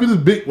Shaq. I got to be this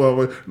big one.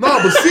 No,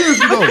 but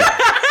seriously though,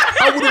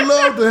 I would have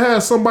loved to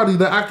have somebody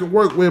that I could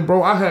work with,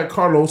 bro. I had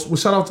Carlos. Well,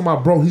 shout out to my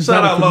bro. He's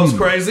shout not out a comedian.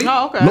 Los Crazy.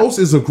 Oh, okay. Los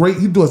is a great.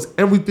 He does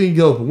everything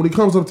else, but when he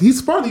comes up, he's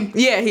funny.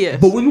 Yeah, he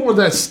is. But when you're on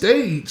that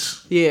stage,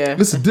 yeah,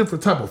 it's a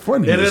different type of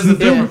funny. It is a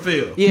different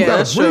feel. Yeah, you gotta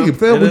that's bring true. it,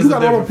 fam. It When is you a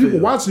got all the different people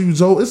feel. watching you,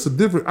 Joe, it's a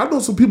different. I know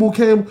some people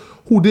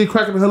who did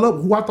cracking the hell up,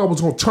 who I thought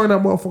was gonna turn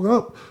that motherfucker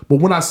up, but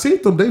when I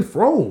seen them, they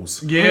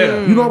froze.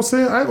 Yeah. You know what I'm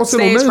saying? I ain't gonna say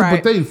Stage no names,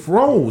 fright. but they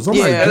froze. I'm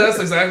Yeah. like, And that's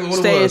exactly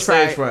what it was.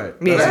 Stage fright.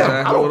 Yeah. That's damn,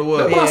 exactly what it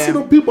was. when I see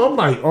them people, I'm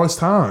like, oh, it's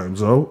time,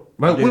 Joe.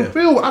 Like when Yeah.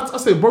 Phil, I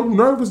say, bro, you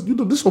nervous? You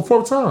do this your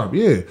 4th time,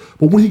 yeah.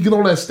 But when he get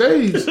on that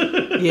stage,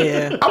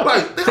 yeah. I'm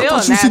like, I Phil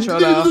thought you said,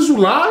 natural, did you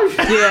lie?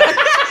 Yeah.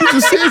 You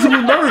just said you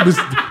were nervous.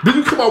 Then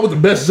you come out with the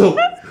best joke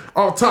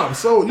all time.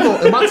 So,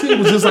 and my team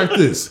was just like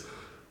this.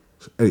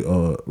 Hey,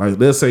 like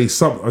let's say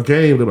a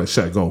game, they're like,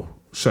 Shaq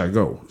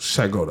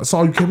go. That's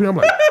all you can be. I'm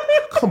like,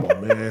 come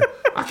on, man.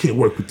 I can't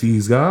work with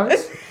these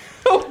guys.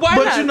 Why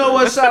But not? you know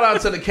what? Shout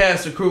out to the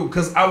cast and crew,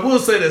 because I will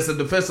say this in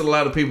defense of a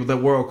lot of people that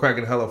were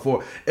cracking hell up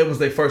for. It was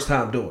their first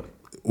time doing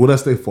it. Well,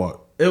 that's their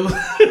fault. It was.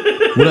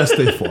 That's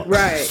their fault.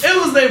 Right. It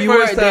was their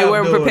first time. They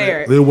weren't doing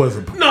prepared. It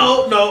wasn't.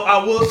 No,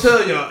 I will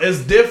tell y'all,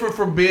 it's different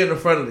from being in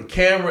front of the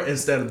camera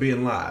instead of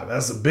being live.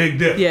 That's a big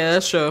difference. Yeah,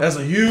 that's true. That's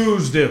a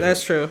huge difference.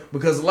 That's true.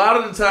 Because a lot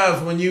of the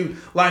times when you,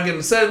 like in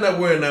the setting that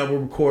we're in now, we're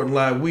recording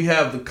live, we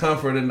have the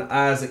comfort in the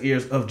eyes and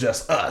ears of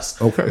just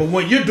us. Okay. But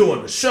when you're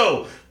doing the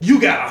show,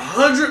 you got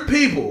 100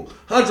 people,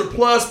 100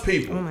 plus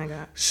people. Oh my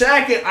God.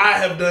 Shaq and I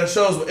have done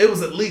shows where it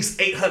was at least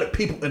 800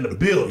 people in the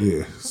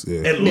building.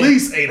 Yeah. At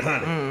least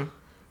 800.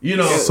 You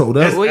know, So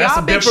that's Well, that's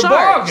y'all a big different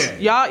sharks.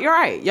 ballgame. You're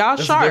right. Y'all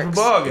That's a sharks. different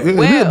ballgame. Yeah,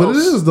 Whales. but it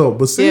is though.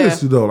 But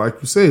seriously though, like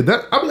you said,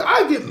 that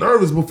I get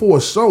nervous before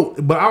a show,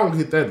 but I don't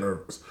get that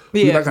nervous.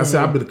 Yeah. Like I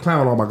said, I've been a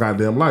clown all my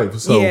goddamn life.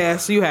 So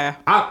Yes, you have.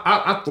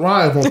 I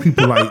thrive on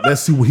people like,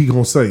 let's see what he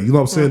gonna say. You know what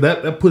I'm saying?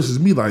 That pushes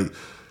me like,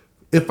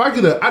 if I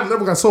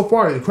never got so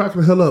far in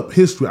cracking the hell up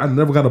history, I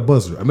never got a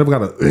buzzer. I never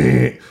got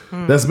a,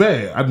 that's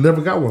bad. I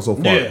never got one so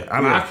far. Yeah,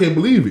 I can't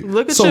believe it.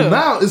 Look at so you.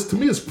 now to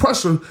me, it's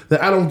pressure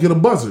that I don't get a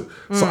buzzer.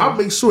 So I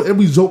make sure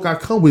every joke I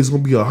come with is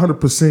gonna be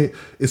 100%.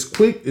 It's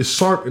quick, it's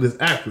sharp, and it's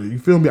accurate. You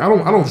feel me? I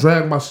don't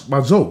drag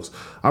my jokes.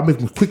 I make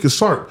them quick and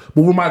sharp.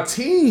 But with my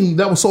team,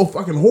 that was so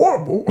fucking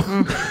horrible.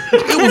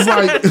 It was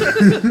like,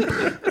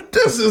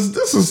 this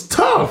is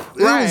tough.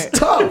 It was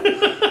tough.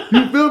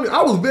 You feel me?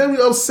 I was very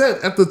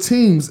upset at the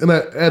teams and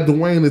at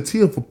Dwayne and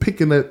Tia for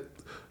picking that.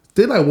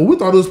 They're like, well, we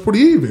thought it was pretty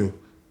even.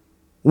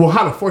 Well,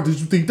 how the fuck did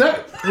you think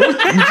that?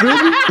 You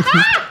feel me?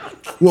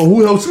 Well,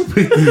 who else you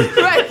picked this?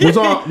 Right. Was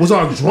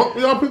y'all drunk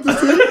when y'all picked this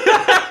team?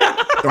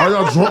 Are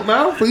y'all drunk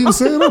now for even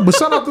saying that? But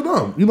shout out to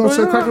them. You know what I'm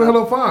saying? Cracking the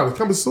Hell Up 5. It's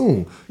coming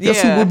soon.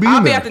 Guess who will be I'll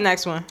in be there? at the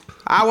next one.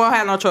 I won't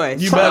have no choice.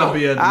 You better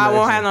be at the I next won't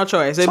one. have no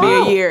choice. It'll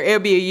Trial. be a year. It'll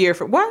be a year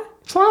for what?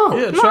 Trial.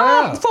 Yeah, No,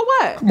 try out. for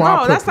what? Come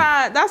on, No, that's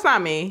Pepper.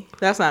 not me.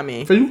 That's not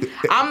me. So you-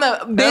 I'm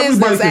the everybody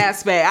business can-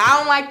 aspect. I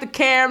don't like the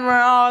camera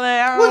and all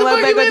that. I don't What the love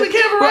fuck you that- mean the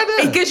camera right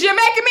there? Because you're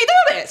making me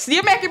do this.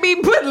 You're making me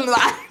put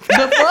like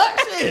The fuck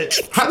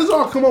shit. How did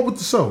y'all come up with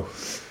the show?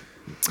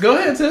 Go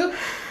ahead, Tim.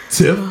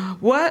 Tiff.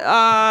 what?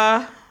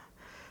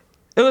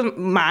 It was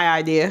my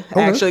idea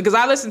actually because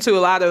I listen to a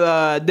lot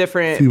of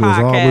different He was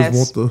always podcasts.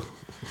 want the.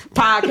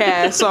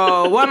 Podcast.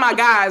 So one of my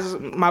guys,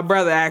 my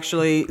brother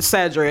actually,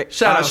 Cedric.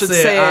 Shout I out should to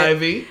say,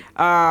 Ivy.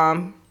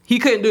 he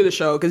couldn't do the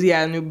show because he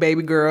had a new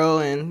baby girl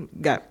and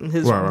got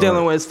his Right.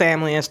 dealing with his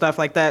family and stuff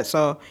like that.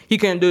 So he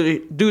couldn't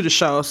do the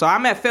show. So I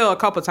met Phil a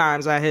couple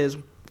times at his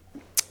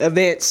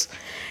events,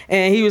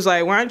 and he was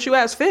like, "Why don't you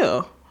ask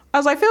Phil?" I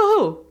was like, "Phil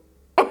who?"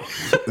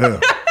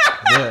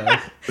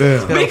 Yeah.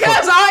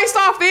 Because I always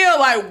saw Phil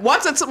like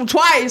once or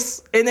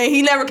twice, and then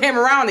he never came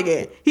around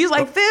again. He's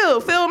like, Phil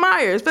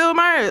Myers. I was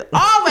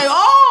like,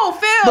 oh,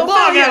 Phil. The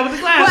bald guy with the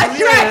glasses. Like,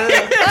 Yeah.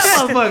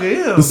 That motherfucker,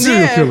 yeah. The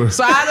serial killer.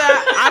 So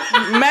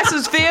I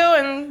messaged Phil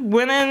and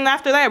went in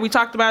after that. We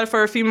talked about it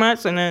for a few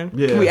months, and then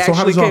we So actually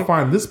how did y'all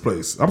find this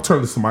place? I'm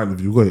turning this to my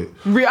interview. Go ahead.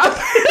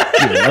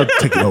 Yeah, I'll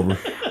take it over.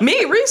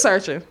 Me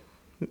researching.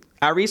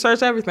 I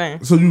researched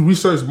everything. So you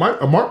researched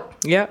Mark?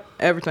 Yep,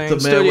 everything. The man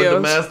Studios. with the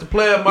master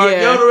plan, Mark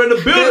Yoder in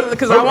the building.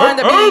 Because I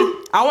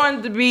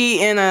wanted to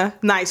be in a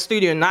nice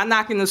studio, not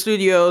knocking the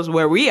studios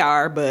where we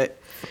are, but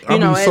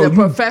in a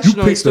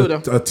professional you studio.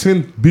 A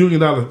 $10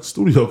 billion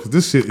studio because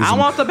this shit is. I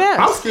want the best.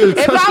 I'm scared to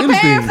if touch I'm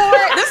anything. paying for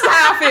it, this is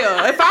how I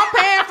feel. If I'm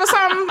paying for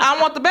something,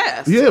 I want the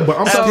best. Yeah, but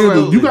I'm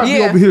scared. You got to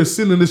be over here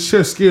sitting in this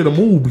chair scared to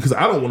move because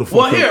I don't want to fuck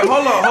Well, here, up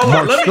hold on.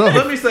 Mark's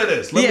Let me say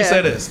this. Let me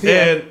say this.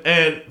 Yeah.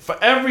 And for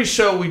every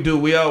show we do,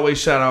 we always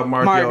shout out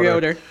Mark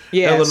Yoder.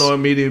 Yes. Illinois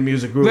Media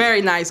Music Group.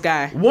 Very nice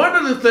guy. One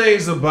of the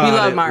things about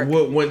love Mark.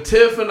 when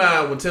Tiff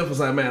was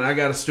like, man, I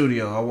got a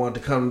studio. I want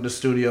to come to the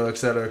studio, et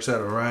cetera,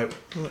 right?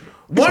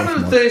 One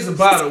of the things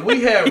about it,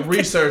 we had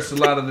researched a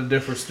lot of the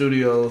different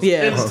studios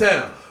in this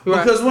town.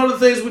 Right. Because one of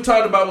the things we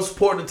talked about was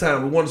supporting the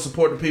town. We wanted to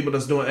support the people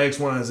that's doing X,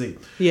 Y, and Z.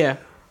 Yeah.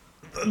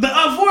 The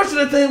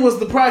unfortunate thing was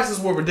the prices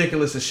were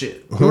ridiculous as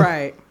shit.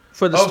 Right.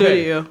 For the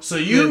studio. So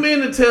you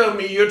mean to tell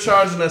me you're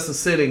charging us a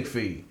sitting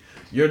fee?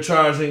 You're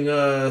charging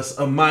us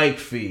a mic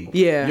fee.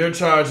 Yeah. You're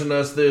charging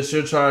us this.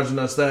 You're charging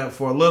us that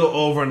for a little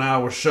over an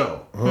hour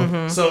show.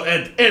 So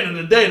at the end of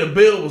the day, the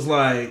bill was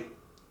like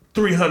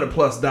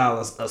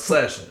 $300+ a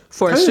session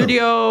For a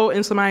studio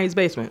in somebody's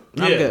basement.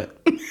 I'm good.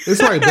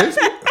 It's like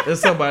basement.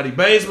 It's somebody's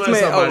basement,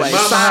 Man, somebody's like,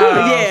 mama house.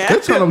 yeah.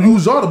 They're trying to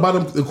use y'all to buy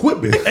them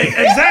equipment.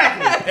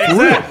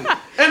 Exactly.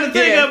 And the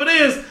thing of it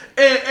is,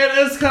 and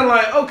it's kind of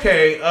like,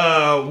 okay,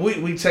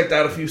 we checked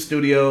out a few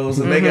studios,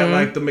 and they got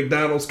like the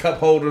McDonald's cup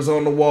holders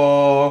on the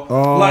wall. With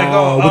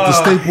the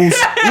staples.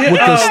 With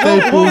the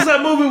staples. What was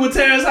that movie with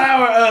Terrence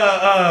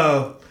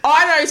Howard?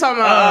 I know you're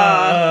talking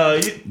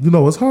about. You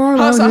know, it's hard.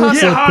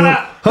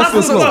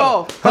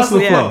 Hustle. Hustle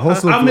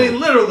flow. I mean,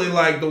 literally,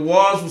 like the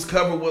walls was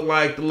covered with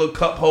like the little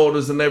cup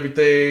holders and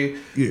everything.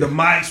 Yeah. The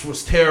mics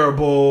was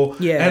terrible.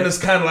 Yeah. And it's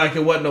kind of like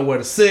it wasn't nowhere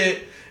to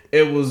sit.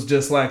 It was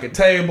just like a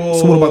table.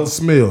 So what about the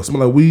smell?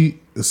 Smell like weed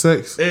and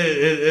sex?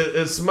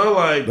 It smelled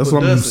like. That's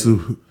what I'm used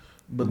to.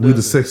 We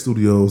the sex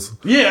studios.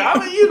 Yeah, I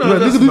mean, you know, like,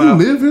 that's nigga,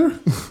 do you live here?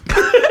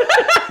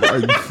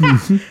 And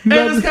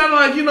it's kind of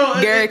like, you know,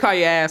 Gary called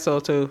you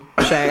asshole too.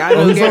 Shaq. I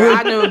knew Gary.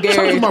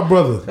 Shout out to my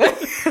brother.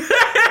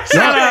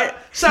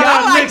 Shout y'all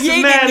out like Nix and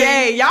yin and Natty.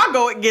 yang. Y'all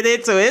go get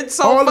into it. It's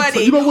so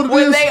funny. You know what it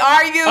when is? they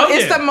argue,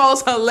 it's yeah. the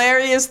most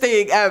hilarious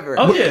thing ever.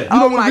 Oh, yeah. You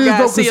know what it is,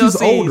 though? Because he's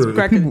COCs, older.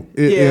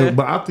 cracking-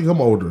 But I think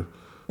I'm older.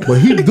 But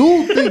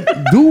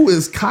dude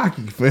is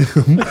cocky, fam.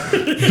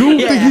 Dude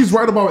think he's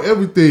right about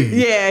everything.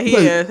 Yeah, he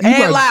like, is.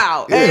 And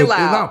loud. And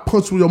I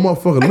punch with your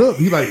motherfucking lip.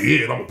 He like,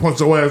 yeah, I'm gonna punch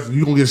your ass and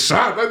you gonna get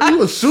shot. Like, you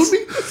gonna shoot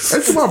me?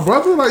 That's my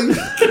brother. Like,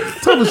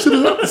 type of shit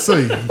is up to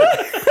say.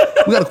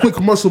 We got a quick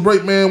commercial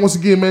break, man. Once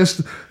again, man,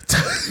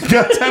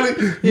 got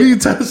talent. Need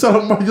talent. Shout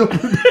out Mario,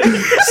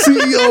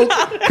 CEO.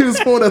 Hit his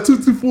phone at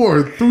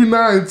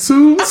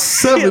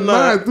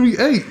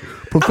 224-392-7938.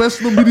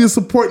 Professional Media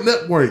Support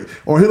Network.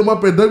 Or hit them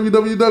up at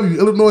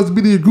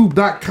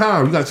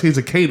www.illinoismediagroup.com. You gotta change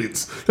the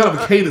cadence. You gotta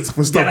have a cadence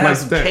for stuff like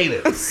that.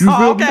 Cadence. You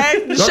feel me?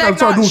 okay. Y'all gotta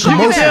start doing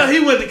commercials. Yeah, he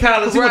went to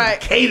college. He went Right.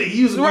 to cadence. He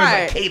used to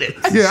Right. cadence.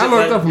 Yeah, I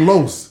learned that from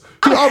Los.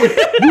 He always,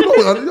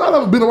 y'all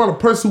ever been around a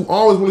person who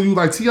always want to use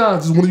like T.I.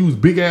 just want to use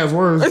big ass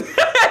words?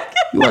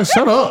 You like,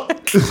 shut up.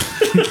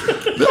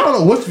 They don't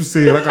know what you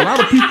say. Like a lot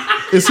of people,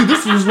 and see,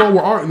 this is wrong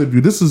with our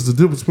interview. This is the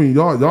difference between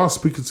y'all. Y'all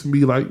speaking to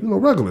me like,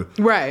 regular.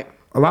 Right.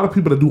 A lot of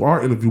people that do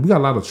our interview, we got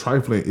a lot of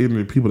trifling,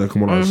 ignorant people that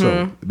come on our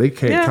show. They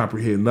can't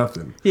comprehend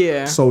nothing.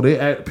 Yeah. So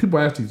people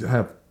actually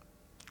have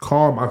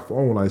called my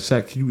phone like,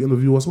 Shaq, can you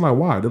interview us? I'm like,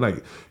 why? They're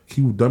like,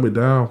 can you dumb it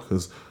down?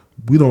 Because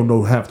we don't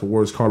know half the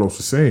words Carlos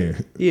was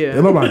saying. Yeah.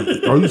 And I'm like,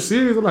 are you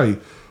serious? I'm like,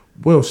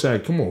 well,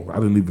 Shaq, come on. I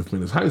didn't even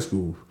finish high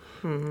school.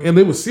 And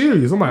they were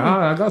serious. I'm like, all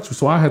right, I got you.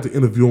 So I had to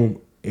interview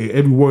them. And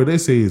every word they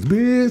say is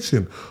bitch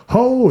and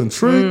hoe and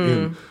trick.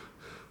 And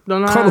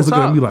Don't know Carlos how to looking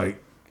at talk. me like,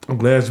 I'm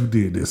glad you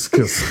did this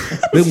because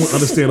they won't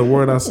understand a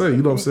word I say. You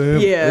know what I'm saying?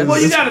 Yeah. Well,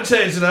 you gotta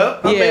change it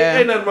up. I mean, Yeah.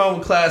 ain't nothing wrong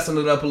with classing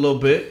it up a little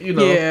bit. You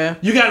know, Yeah.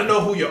 you gotta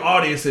know who your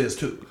audience is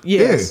too.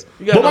 Yes.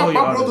 You gotta But know who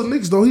your my brother audience.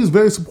 Nix, though, he's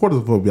very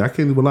supportive of me. I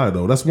can't even lie,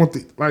 though. That's one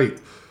thing. Like,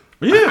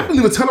 I Yeah, didn't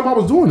even tell him I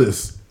was doing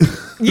this.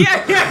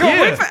 Yeah.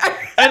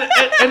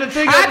 and the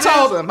thing I is,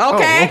 told him.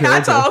 Okay. okay, I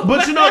okay. told him.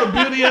 But you know the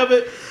beauty of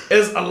it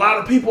is a lot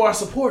of people are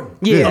supporting.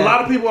 Yeah. A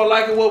lot of people are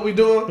liking what we're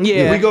doing.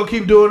 Yeah. We gonna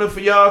keep doing it for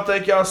y'all.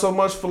 Thank y'all so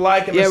much for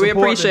liking Yeah, and we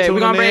supporting. appreciate it. We're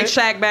gonna bring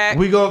Shaq back.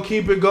 We gonna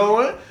keep it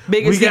going.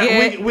 Biggest we got, he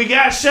get. we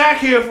got Shaq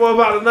here for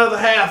about another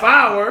half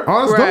hour.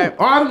 Oh, that's Right. dope.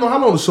 Oh, I didn't know how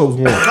long the show was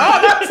going.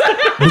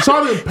 But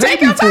y'all didn't pay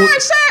Take me your for time,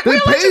 Shaq. They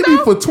We'll let paid you me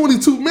know. for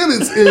 22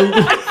 minutes. And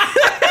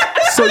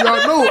So y'all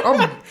know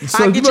I'll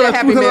you get know you a that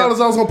Happy Meal.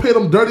 $200 I was gonna pay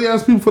them dirty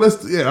ass people for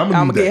this. Yeah, I'm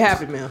gonna get need a that.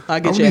 Happy Meal. I'll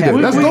get I'm you a gonna Happy need that.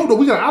 Meal. That's dope though.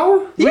 We got an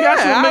hour. Yeah,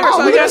 got you, all man. So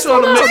right, I guess you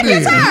on the Take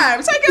your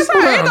time. Take your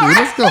time. down, man.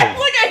 Let's go.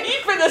 Look at you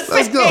for the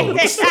Let's go.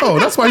 Let's go.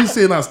 That's why he's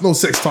saying us no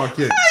sex talk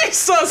yet. He's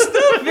so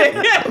stupid.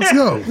 Let's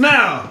go.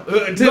 Now,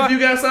 Tiff, you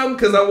got something?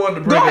 Because I wanted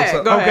to bring Go up ahead,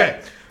 something. go Okay.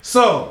 ahead.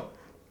 So,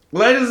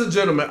 ladies and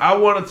gentlemen, I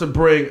wanted to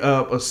bring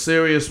up a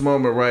serious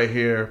moment right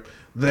here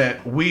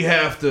that we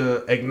have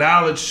to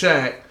acknowledge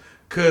Shaq.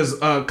 Because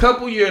a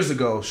couple years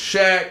ago,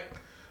 Shaq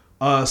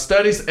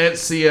studies at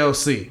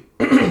CLC.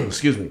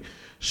 Excuse me.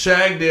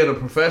 Shaq did a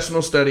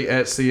professional study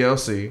at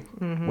CLC,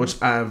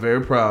 which I am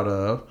very proud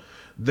of,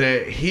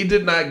 that he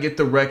did not get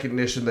the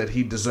recognition that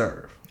he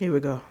deserved. Here we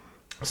go.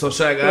 So,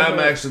 Shaq, I'm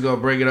actually going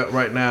to bring it up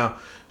right now.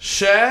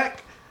 Shaq,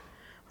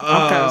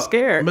 I'm kind of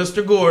scared.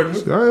 Mr. Gordon.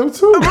 I am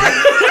too.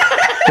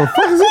 The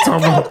fuck is he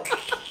talking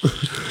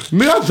about?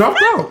 Me, I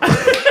dropped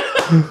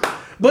out.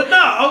 But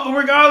no,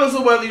 regardless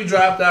of whether you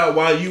dropped out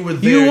while you were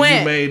there, You went.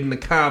 you made an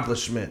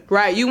accomplishment.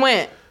 Right, you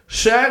went.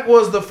 Shaq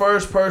was the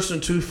first person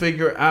to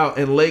figure out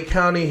in Lake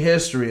County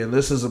history, and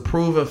this is a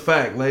proven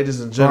fact, ladies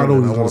and I know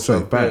gentlemen. what he's I gonna want say. you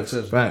to pay Facts.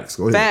 attention. Facts.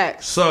 Go ahead.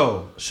 Facts.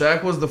 So,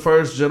 Shaq was the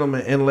first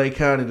gentleman in Lake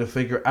County to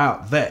figure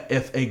out that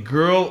if a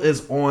girl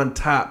is on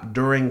top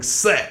during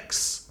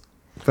sex,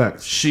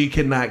 Facts. she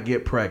cannot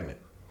get pregnant.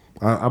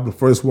 I'm the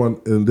first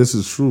one, and this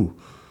is true.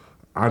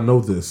 I know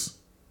this.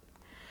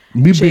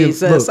 Me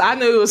Jesus, being look, I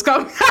knew it was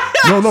coming.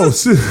 no,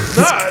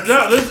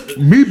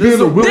 me being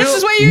a real. This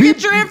is where you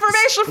get your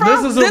information from.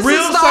 this is a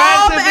real the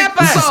scientific-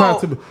 This is episode.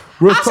 scientific.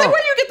 Real I said, talk.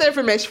 where you get the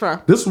information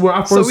from? This is where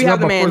I first we got have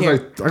the my man first.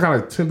 here. Like, I got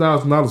like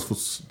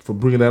 $10,000 for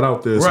bringing that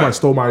out there. Somebody Right.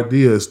 stole my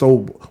idea,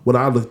 stole what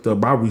I looked up,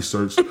 my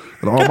research,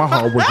 and all my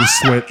hard work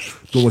just went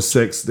doing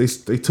sex. They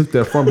took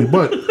that from me.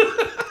 But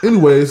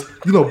anyways,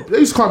 you know, they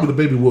used to call me the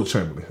baby Wilt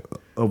Chamberlain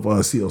of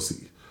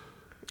CLC.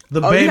 The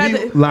Oh, you had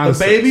baby, to- Lot the of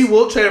baby sex.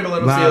 Wilt Chamberlain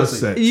of Lot of CLC.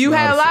 sex. You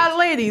had a lot sex. of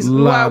ladies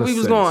Lot while of we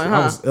was sex. going, I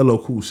huh? was LO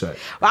Cool Shaq.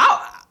 Wow.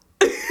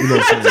 You know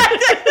what I'm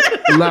saying?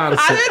 A lot of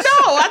sex.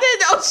 I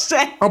didn't know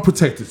shit. I'm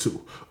protected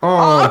too.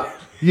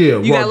 Yeah,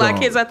 You got raw a lot of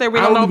dog. kids out there we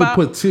I don't know don't even about?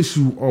 put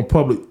tissue on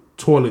public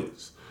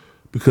toilets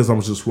because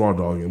I'm just raw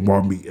dog and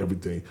raw meat,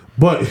 everything.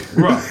 But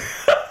Right.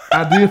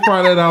 I did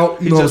find that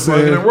out. You know what I'm just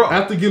working saying? it raw.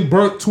 After getting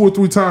burnt 2 or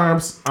 3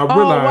 times, I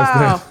realized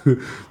wow. that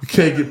you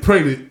can't get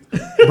pregnant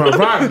by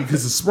riding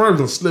because the sperm's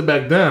gonna slip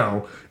back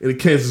down and it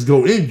can't just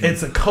go in you.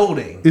 It's a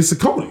coating. It's a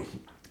coating.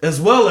 As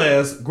well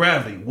as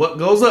gravity. What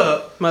goes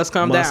up Must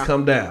come down.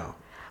 come down.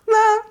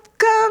 Love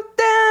come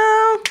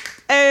down.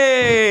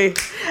 Hey. Ooh,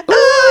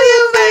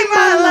 you make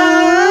my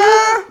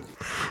love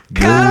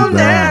come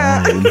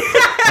down.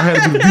 I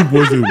had to do the deep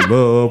voice.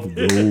 Love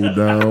go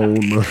down.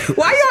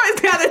 Why you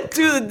always gotta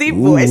do the deep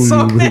voice?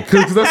 So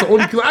Because that's the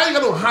only. Cause I ain't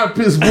got no high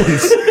pitched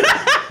voice.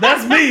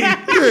 That's me.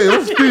 Yeah,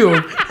 let's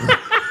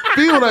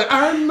feel like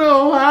I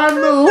know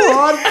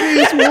hard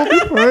things won't be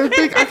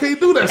perfect. I can't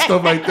do that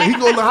stuff like that. He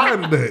gonna higher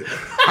than that.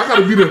 I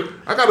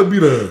gotta be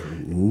the.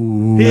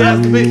 Ooh. He has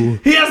to be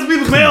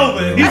the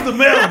Melvin. He's the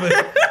Melvin.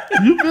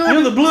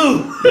 You're the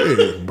blue.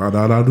 Yeah.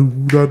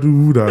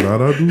 Ba-da-da-doo-da-doo,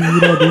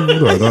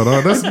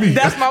 da-da-da-doo-da-doo-da-da-da. That's me.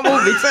 that's my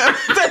movie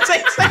too. That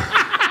takes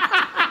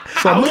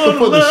So I'm looking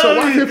for the show.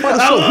 I can't find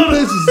the show. Who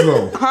page is it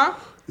on? Huh?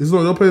 Is it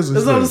on your page? It's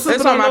on the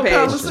It's on my No page,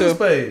 Common Sense too.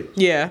 page.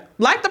 Yeah.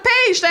 Like the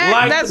page, that.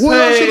 Like That's the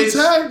Well, y'all should page.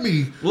 have tagged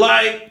me.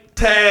 Like,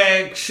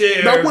 tag,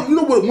 share. Now, you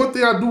know what? One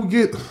thing I do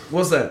get,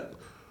 What's that?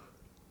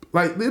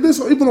 like, this,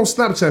 even on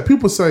Snapchat,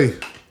 people say,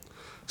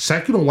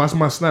 Shaq, you don't watch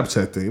my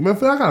Snapchat thing. Man,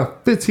 I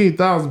got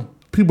 15,000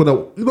 people that,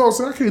 you know what I'm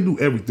saying? I can't do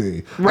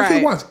everything. I Right.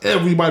 can't watch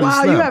everybody's Wow,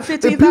 Snap. you have And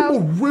 15,000?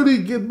 people really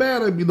get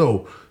mad at me,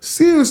 though.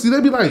 Seriously,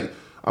 they be like,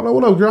 I'm like,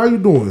 what up, girl? How you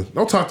doing?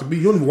 Don't talk to me.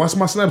 You don't even watch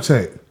my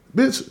Snapchat.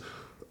 Bitch,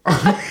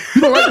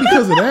 you don't like me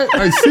because of that?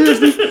 Like,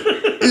 seriously?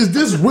 Is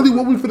this really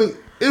what we finna...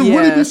 It really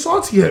Yeah. be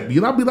salty at me.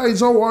 And I be like,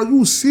 Joe, are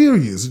you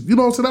serious? You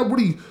know what I'm saying? That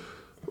really...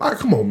 Like,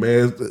 come on,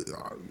 man.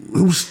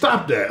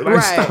 Stop that. Like,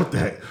 Right. stop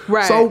that.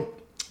 Right. So,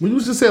 when you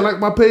just say, like,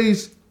 my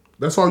page,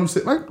 that's all you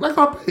say. Like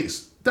our page.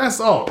 That's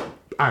all.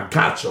 I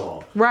got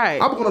y'all.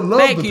 right. I'm going to love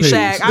Thank the you, page.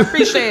 Shaq. I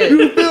appreciate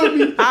You it. feel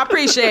me? I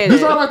appreciate Did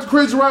it. y'all like the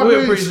Crazy Ride We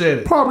page? appreciate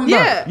it. Probably Yeah.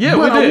 not. Yeah, But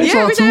we I did. want Yeah,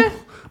 y'all we to. did.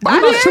 But I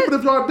I'm not did. tripping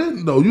if y'all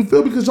didn't, though. You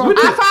feel me? Because y'all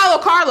I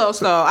follow Carlos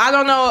though. I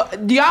don't know.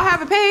 Do y'all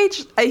have a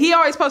page? He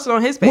always posted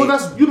on his page. Well,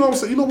 that's, you know what I'm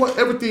saying? You know what?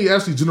 Everything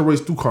actually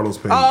generates through Carlos'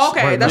 page. Oh,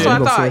 okay. That's now, what I you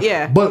know thought, I'm saying?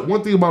 yeah. But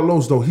one thing about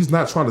Los, though, he's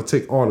not trying to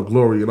take all the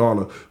glory and all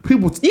the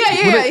people. yeah.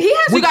 He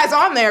has you guys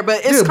on there, but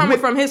it's Yeah, coming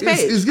but from his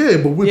page.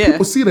 But when Yeah.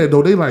 people see that,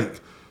 though, they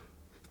like,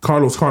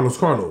 Carlos. You know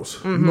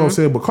what I'm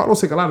saying? But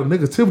Carlos take a lot of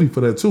negativity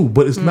for that, too.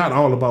 But it's not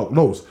all about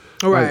Los.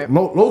 Right.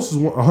 Like, Los is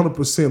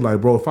 100%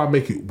 like, bro, if I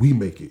make it, we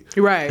make it.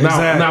 Right. Now,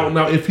 Exactly.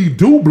 now, if he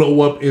do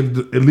blow up and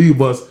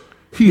leave us,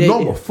 he know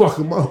I'm going to fuck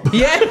him up.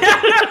 Yeah.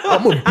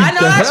 I'm gonna beat I know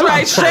the that's hell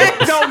right. out of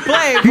him. Shaq don't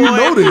play, boy. He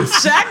know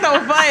this. Shaq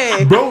don't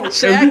play. Bro,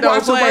 Shaq and you don't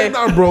watching play. right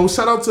now, bro.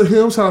 Shout out to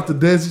him. Shout out to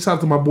Desi. Shout out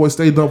to my boy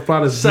Stay Dumb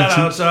Fly. That's Shout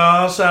Gucci. out,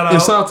 y'all. Shout out.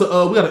 And shout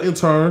out to we got an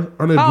intern.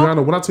 Her name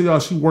Brianna. When I tell y'all,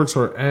 she works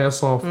her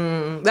ass off.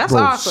 That's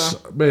bro,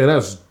 awesome. Man,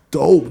 that's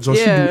dope. Joe.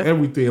 Yeah. She do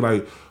everything.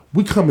 Like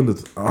we coming to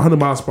 100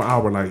 miles per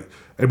hour, like,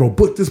 hey, bro,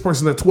 book this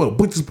person at 12.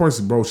 Book this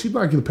person, bro. She's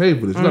not getting paid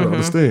for this. You gotta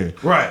understand.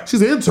 Right.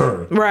 She's an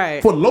intern.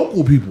 Right. For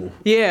local people.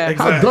 Yeah.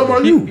 Exactly. How dumb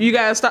are you? You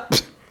gotta stop.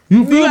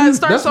 You gotta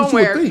start that's somewhere,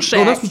 What you would think. Shaq.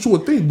 No, that's what you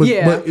would think. But,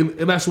 Yeah. but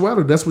in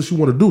actuality, that's what she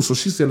want to do. So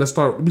she said,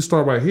 let me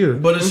start right here.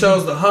 But it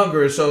shows the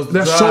hunger. It shows the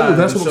That drive. shows.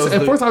 That's it what I'm shows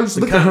saying. At first, I used to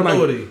the look at her like,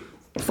 continuity.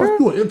 fuck,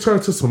 you an intern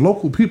to some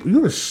local people.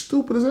 You're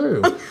stupid as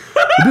hell. But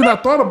then I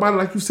thought about it,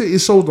 like you said, it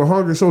shows the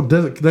hunger, it shows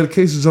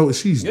dedication, Joe.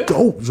 She's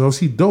dope, Joe.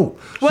 She dope.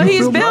 Well, You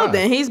he's feel me?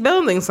 building. He's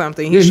building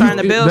something. He's trying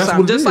to build that's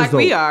something, what it just is, like though.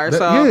 we are. So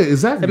yeah,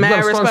 exactly. The You mad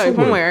gotta start respect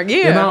from where. And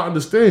Yeah. I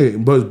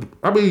understand, but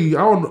I mean, I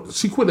don't know.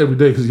 She quit every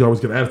day because you always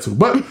get an attitude.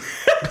 But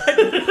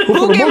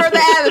Who give her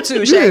the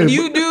attitude, Shaq? Yeah,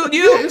 You do.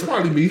 Yeah, it's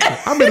probably me.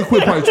 I made her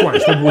quit probably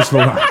twice. No bullshit, no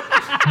lie.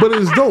 But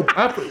it's dope.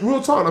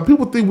 Real talk. Like,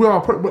 people think we're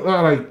all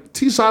like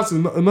T-Shots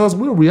and us.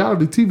 We're a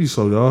reality TV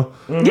show, y'all.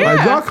 Yeah,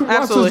 like, y'all come watch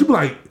absolutely. us. You be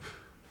like,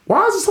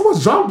 why is there so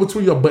much drama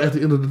between y'all? But at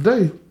the end of the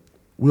day,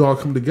 we all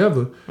come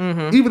together.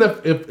 Even if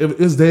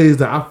it's days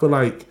that I feel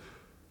like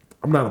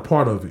I'm not a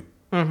part of it.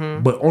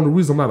 But only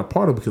reason I'm not a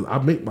part of it because I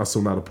make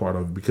myself not a part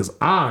of it because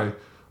I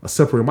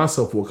separate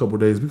myself for a couple of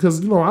days because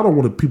I don't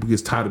want people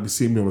get tired of me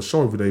seeing me on the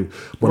show every day.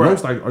 But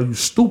most like, are you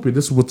stupid?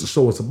 This is what the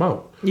show is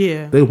about.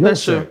 Yeah, They want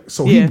that's that. true.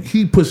 So Yeah.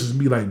 he pushes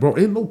me like, bro,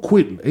 ain't no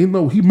quitting.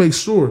 He makes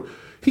sure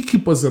he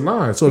keep us in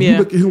line. So if you Yeah.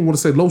 look at him and want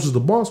to say Los is the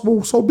boss,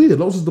 well, so be it.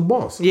 Los is the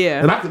boss.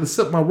 Yeah. And I can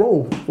accept my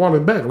role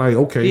falling back. Like,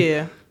 okay.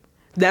 Yeah.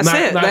 That's Now,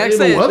 it. now That's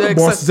ain't it. no other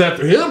That's bosses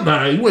after him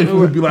now. You ain't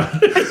gonna be like, you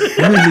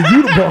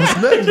the boss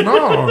next.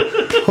 No.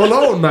 Hold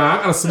on now.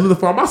 I gotta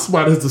solidify my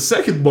spot as the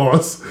second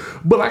boss.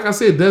 But like I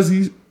said,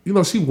 Desi,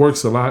 she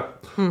works a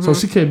lot. So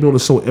she can't be on the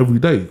show every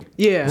day.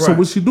 Yeah. So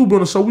when she do be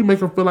on the show, we make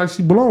her feel like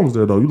she belongs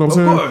there though. You know what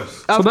I'm saying? course.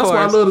 So Of that's why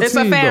I course. love the It's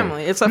a team.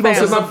 family. Though. It's a You know what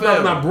I'm family.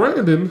 saying? Now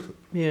Brandon,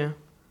 Yeah.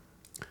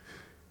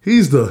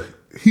 he's the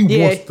he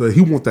Yeah.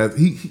 wants that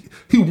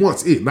he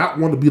wants it, not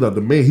want to be the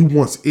man. He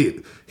wants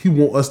it. He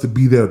want us to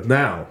be there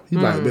now. He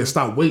like, man,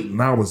 stop waiting.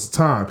 Now is the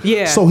time.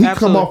 Yeah, So he come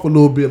absolutely. off a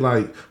little bit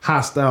like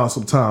hostile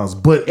sometimes,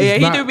 but Yeah, it's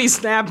he not, do be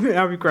snapping.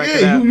 I'll be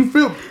cracking Yeah, up. you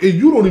feel, and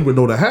you don't even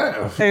know the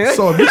half. Yeah.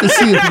 So if you can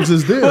see it from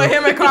just there. When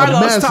him and Carlos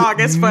imagine- talk,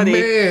 it's funny.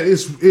 Man,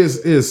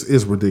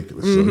 it's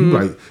ridiculous. So you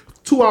like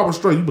 2 hours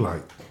straight. You be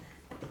like,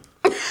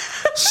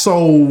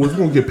 so we're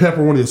gonna get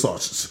pepperoni and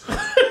sausages.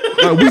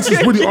 Like, we just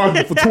really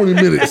argued for 20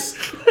 minutes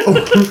over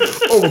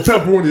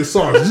pepperoni and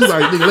sausages. He's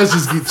like, nigga, let's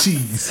just get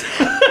cheese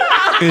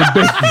and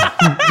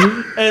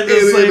bacon. And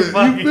just say You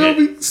fuck feel it.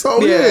 me?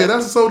 So Yeah.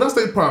 that's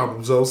their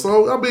problem, Joe.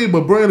 So I mean,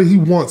 but Brandon, he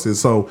wants it.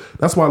 So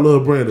that's why I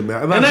love Brandon,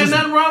 man. And ain't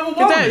nothing wrong with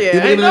woman.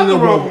 Yeah. Ain't nothing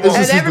wrong with It's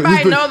woman. just And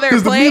everybody know their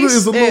his demeanor place.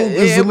 is a little,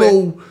 Yeah, a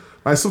little.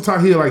 Like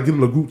sometimes he'll like get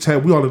in a group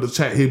chat. We all in the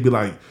chat. He'll be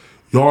like,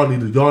 y'all need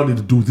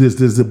to do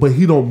this, but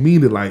he don't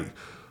mean it like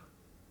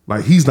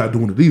he's not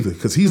doing it either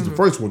because he's the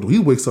first one. He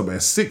wakes up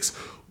at 6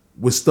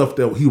 with stuff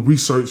that he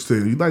researched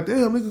and he's like,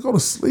 damn, nigga, go to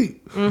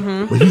sleep.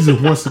 But he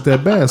just wants it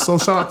that bad. So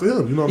shout out to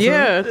him. You know what I'm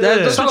Yeah, saying?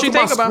 that's Shout what out you to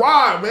my think about.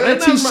 squad, man. Ain't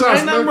nothing, T-shots,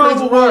 ain't nothing man. wrong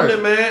Crazy with ride.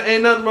 woman, man.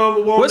 Ain't nothing wrong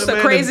with woman. What's the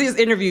man. craziest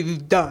interview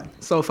you've done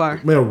so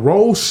far? Man,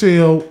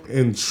 Rochelle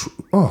and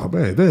oh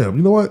man, damn.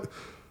 You know what?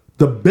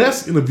 The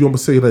best interview, I'm gonna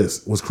say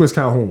this, was Chris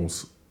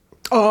Calhoun's.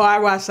 Oh, I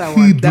watched that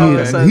He one. That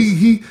was did.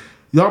 He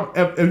y'all.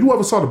 If you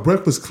ever saw the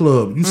Breakfast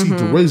Club, you see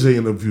the Ray J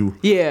interview.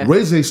 Yeah.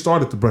 Ray J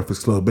started the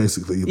Breakfast Club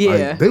basically.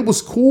 Yeah. Like, they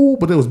was cool,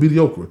 but they was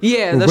mediocre.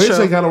 Yeah, when that's Ray true.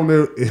 J got on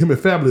there, and him and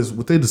Fabulous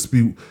with their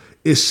dispute,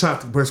 it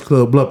shot the Breakfast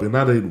Club up, and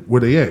now they where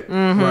they at.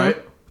 Right.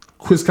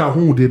 Chris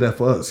Calhoun did that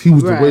for us. He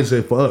was Right. the Ray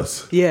J for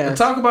us. Yeah. And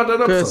talk about that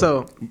Good,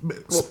 episode.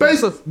 so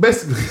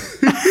Basically,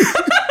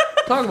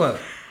 Talk about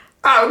it.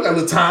 I don't got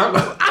the time.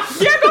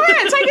 yeah, go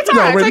ahead. Take your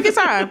time. ready? Take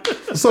your time.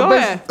 So Go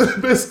ahead.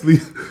 basically,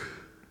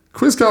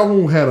 Chris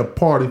Calhoun had a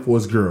party for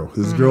his girl.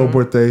 His girl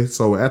birthday.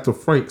 So after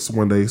Frank's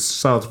one day,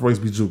 shout out to Frank's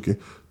Be Jukin.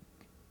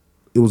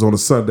 It was on a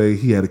Sunday.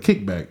 He had a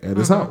kickback at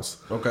his house.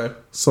 Okay.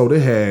 So they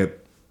had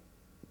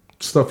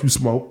stuff you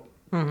smoke,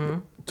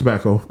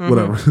 tobacco,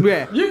 whatever.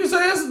 Yeah. You can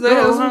say it's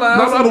Yeah, loud.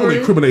 No, I don't want to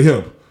incriminate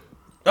him.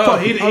 Oh,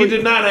 he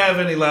did not have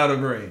any louder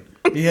green.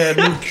 He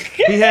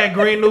had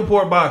green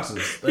Newport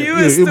boxes. You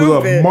Yeah, was it was a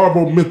stupid.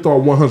 Marlboro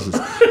Menthol 100s.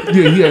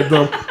 Yeah, he had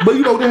them. But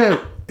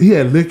he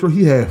had liquor,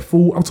 he had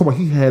food. I'm talking about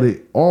he had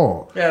it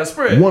all. Yeah,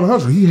 spread.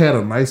 100. He had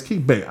a nice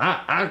kickback.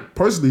 I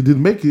personally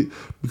didn't make it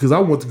because I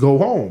wanted to go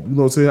home. You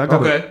know what I'm saying?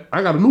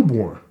 I got a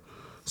newborn.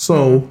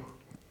 So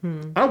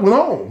I went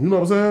home. You know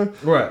what I'm saying?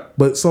 Right.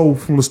 But so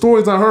from the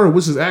stories I heard,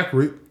 which is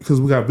accurate because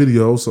we got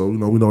video, so we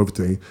know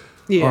everything.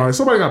 Yeah. All right,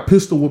 somebody got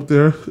pistol whooped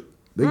there.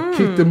 They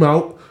kicked him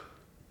out,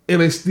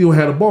 and they still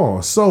had a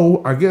ball.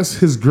 So I guess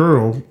his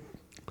girl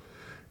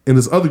and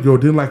this other girl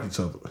didn't like each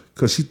other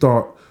because she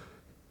thought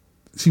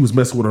she was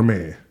messing with her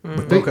man.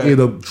 But they Okay. ended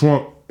up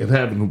drunk and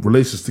having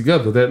relations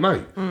together that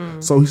night.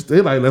 So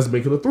they like, let's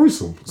make it a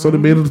threesome. So they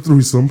made it a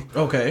threesome.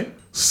 Okay.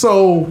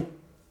 So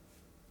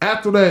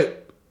after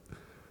that,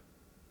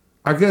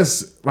 I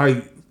guess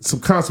like some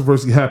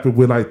controversy happened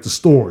with like the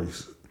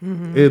stories.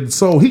 And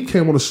so he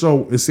came on the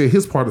show and said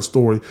his part of the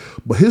story,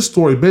 but his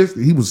story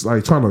basically he was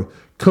like trying to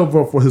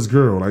cover up for his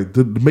girl, like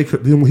to make her.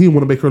 He didn't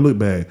want to make her look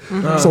bad,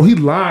 so he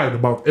lied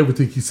about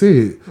everything he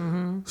said.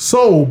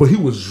 So, but he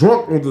was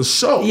drunk on the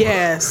show.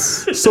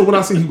 Yes. So when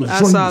I say he was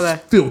drunk, he was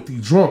filthy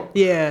drunk.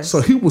 Yeah. So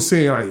he was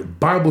saying like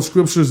Bible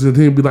scriptures, and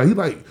then be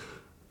like,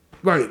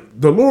 like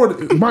the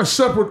Lord, my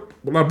shepherd.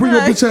 Like, bring your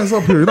bitch ass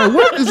up here. Like,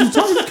 what is you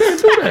talking? You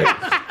can't do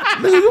that.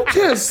 Nigga, you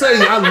can't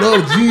say I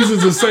love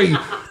Jesus and say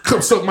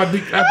come suck my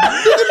dick. No,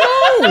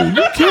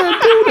 you can't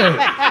do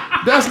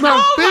that. That's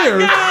not fair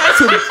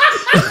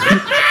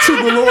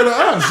to the Lord of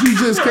us. You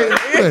just can't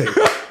do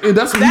that. And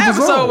that's what that he was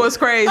episode on. was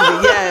crazy.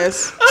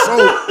 Yes.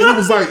 So it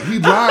was like he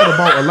lied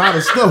about a lot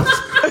of stuff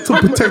to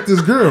protect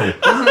his girl.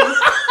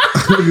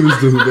 Look at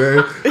this dude,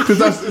 man. Because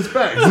it's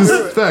facts.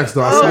 It's facts,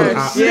 though. I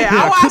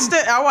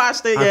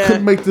watched it. Yeah. I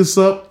couldn't make this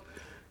up.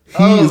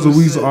 He is the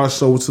reason our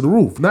show was to the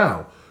roof.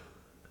 Now,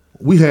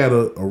 we had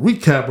a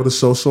recap of the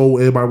show, show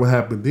everybody what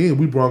happened then.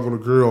 We brought on a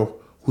girl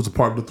who's a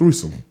part of the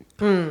threesome.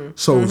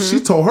 So she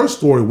told her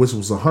story, which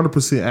was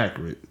 100%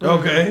 accurate.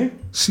 Okay.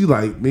 She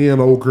like, man,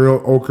 old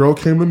girl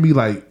came to me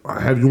like,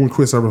 have you and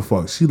Chris ever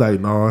fucked? She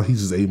like, nah, he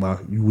just ate my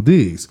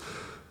digs.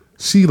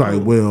 She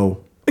like,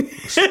 well, I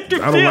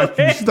don't like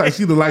you. She's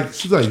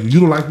like, you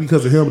don't like me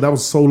because of him. That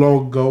was so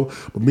long ago.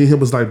 But me and him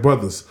was like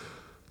brothers.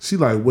 She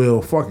like,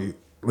 well, fuck it.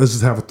 Let's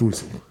just have a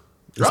threesome.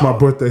 It's my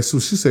birthday. So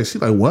she said, she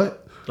like,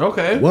 what?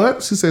 Okay.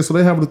 What? She said, so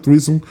they having a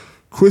threesome.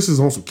 Chris is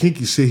on some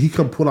kinky shit. He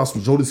come pull out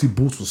some Jodeci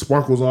boots with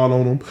sparkles all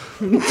on them,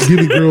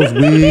 giving girls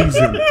wigs.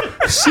 And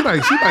she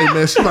like,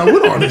 man, she like,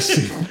 what all this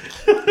shit?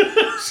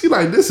 She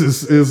like, this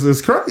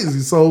is crazy.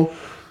 So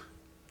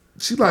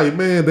she like,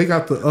 man, they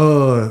got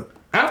the,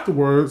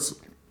 afterwards,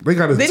 they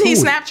got Didn't he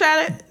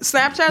Snapchat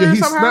her he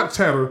somehow?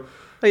 Snapchat her.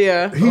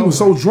 Yeah. He was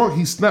so drunk,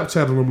 he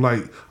Snapchatted him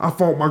like, I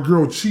found my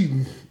girl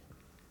cheating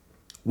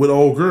with an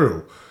old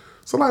girl.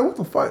 So like, what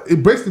the fuck?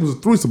 It basically was a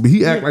threesome, but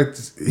he act like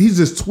he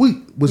just tweet,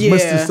 which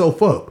messed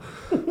himself up.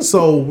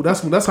 So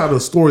that's how the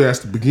story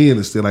actually began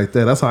and shit like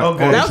that. That's how.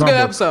 Okay. That was a good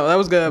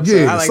episode.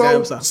 Yeah. I like that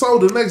episode. So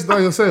the next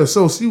thing I said,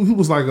 he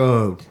was like,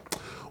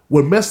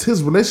 what messed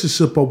his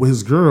relationship up with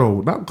his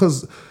girl, not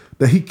because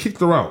that he kicked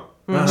her out.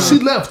 She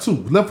left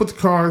too. Left with the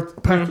car,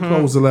 packed the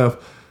clothes and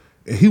left.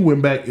 And he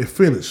went back and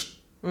finished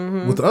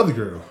with the other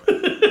girl.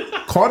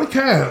 Called a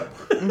cab,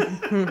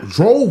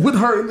 drove with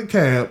her in the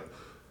cab,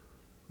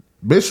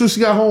 made sure she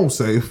got home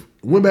safe,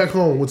 went back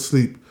home, went to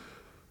sleep,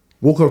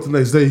 woke up the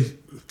next day,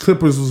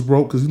 clippers was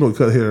broke because, he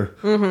cut hair.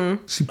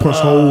 She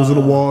punched holes in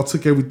the wall,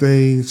 took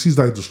everything. She's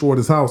like, destroyed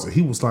his house. And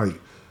he was like,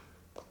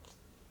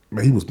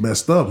 man, he was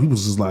messed up. He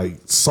was just like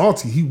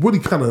salty. He really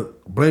kind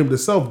of blamed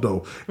himself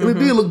though. And it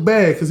did look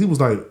bad because he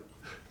was like,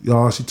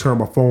 y'all, she turned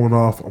my phone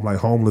off. I'm like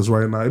homeless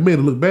right now. It made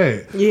it look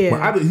bad. Yeah. But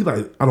I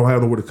don't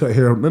have nowhere to cut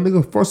hair. Now,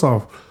 nigga, first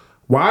off,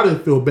 I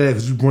didn't feel bad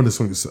because you brought this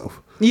on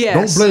yourself.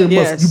 Yes. Don't blame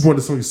us. You brought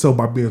this on yourself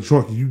by being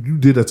drunk. You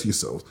did that to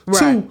yourself.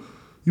 Right. 2,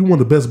 you one of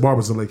the best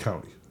barbers in Lake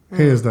County.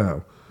 Hands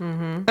down.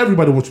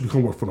 Everybody wants you to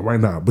come work for them right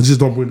now, but just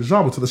don't bring the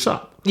drama to the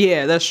shop.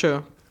 Yeah, that's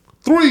true.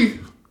 3,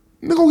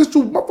 nigga, go get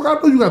you.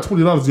 I know you got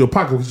 $20 in your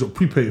pocket with your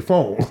prepaid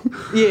phone.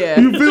 Yeah.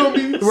 You feel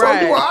me?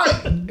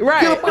 Right. So you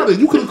Right. Get up out of it.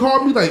 You could have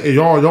called me like, hey,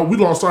 y'all, we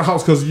lost our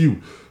house because of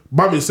you.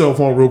 Buy me a cell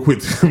phone real quick.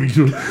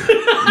 Nigga,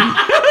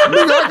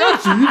 I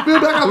got you. You feel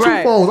me? I got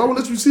 2 phones. I will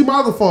let you see my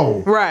other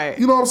phone. Right.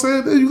 You know what I'm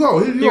saying? There you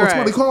go. Here you go. Right.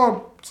 Somebody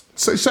called,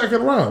 say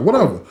shacking around,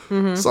 whatever.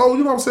 So,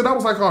 you know what I'm saying? That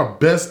was like our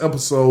best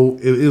episode.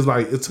 It is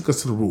like, it took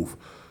us to the roof.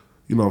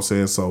 You know what I'm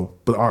saying? So,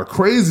 but our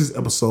craziest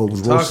episode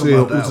was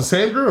Rochelle. It was the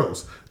same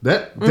girls.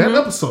 That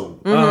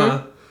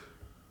episode.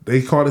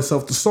 They call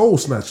themselves the Soul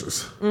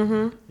Snatchers.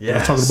 Yeah.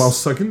 I'm talking about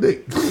sucking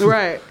dick.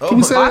 Right. Can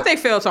we say that? I think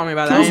Phil told me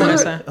about that. Can we I ain't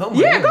say gonna that?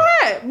 say. Yeah, go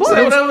ahead. Boy.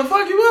 Say whatever the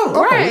fuck you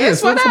want. Right. Yeah,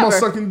 It's so I'm talking about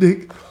whatever. sucking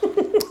dick.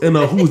 And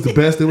who was the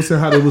best? They would say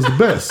how they was the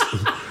best.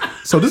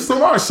 So this is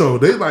on our show.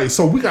 They like,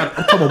 so we got,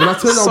 come on, when I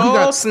tell y'all,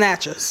 Soul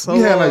Snatchers. we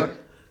had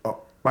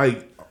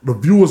like the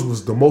viewers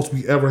was the most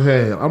we ever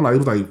had. I'm like, it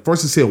was like,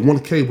 first it said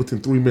 1K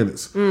within 3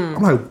 minutes. I'm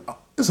like,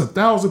 there's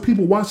 1,000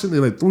 people watching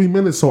in like 3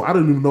 minutes. So I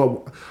didn't even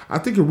know. I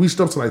think it reached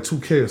up to like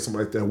 2K or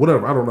something like that.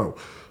 Whatever, I don't know.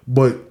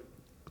 But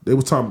they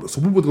were talking,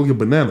 so we were going to get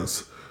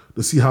bananas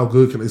to see how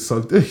good can they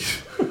suck dick.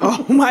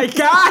 Oh my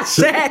God,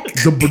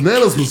 Shaq. The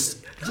bananas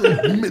was,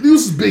 these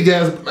was big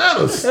ass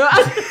bananas.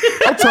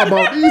 I'm talking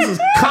about these is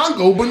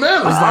Congo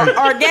bananas. Like,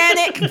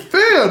 Organic.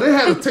 fair, they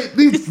had to take,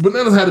 these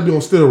bananas had to be on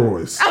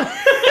steroids.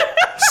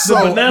 So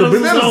the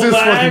bananas just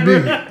fucking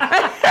big.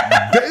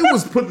 They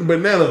was putting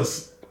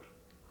bananas.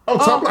 I'm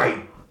talking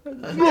like,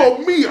 you know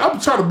me, I'm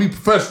trying to be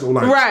professional.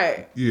 Like,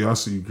 Right. yeah, I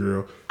see you,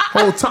 girl.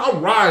 Whole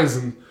time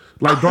rising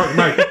like Dark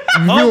Knight.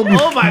 You feel me?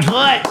 Oh my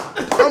God.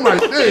 I'm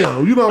like,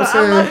 damn, you know what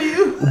I'm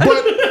saying?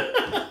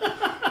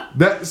 But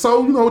that,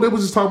 so you know, they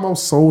was just talking about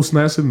soul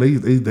snatching.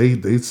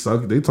 They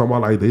suck. They talking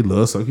about like they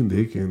love sucking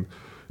dick and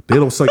they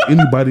don't suck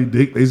anybody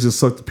dick. They just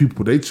suck the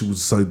people they choose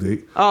to suck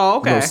dick. Oh,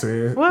 okay. You know what I'm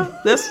saying?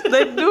 Well,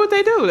 they do what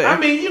they do there. I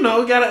mean, you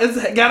know, gotta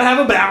have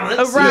a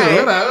balance. Right.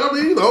 Yeah, I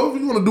mean, you know,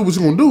 if you want to do what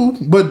you want to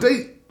do, but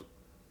they,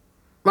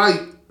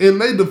 like, in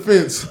their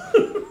defense,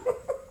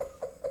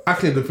 I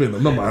can't defend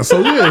them. No mind.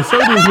 So yeah, so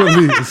it is what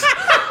it is.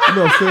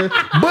 know what I'm saying?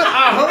 But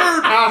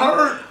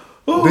I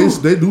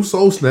heard they do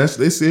soul snatch.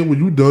 They said when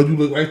you done, you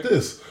look like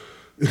this.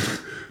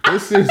 They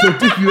said so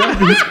thick you out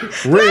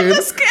red,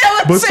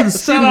 but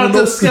she's Shout out to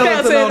the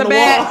skeleton on the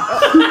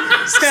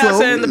wall.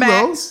 Skeleton in the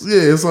back.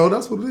 Yeah, so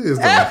that's what it is.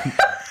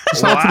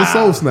 Shout out to the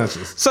soul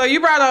snatchers. So you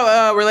brought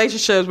up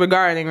relationships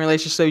regarding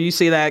relationships. You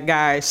see that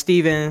guy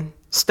Stephen,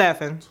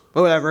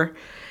 or whatever.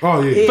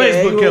 Oh yeah,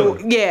 Facebook killer.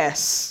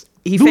 Yes,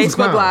 he Dude's a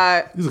Facebook clown.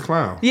 Live. He's a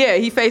clown. Yeah,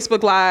 he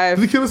Facebook Live.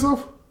 Did he kill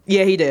himself?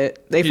 Yeah, he did.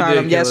 They found did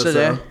him kill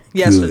yesterday. himself.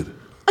 Yesterday. Good.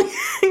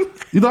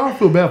 You know, I don't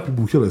feel bad for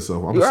people who kill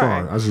themselves. I'm Right.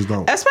 sorry, I just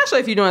don't. Especially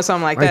if you're doing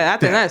something like that. I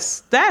think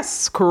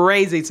that's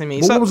crazy to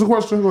me. But So, what was the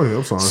question? Go ahead.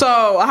 I'm sorry.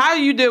 so how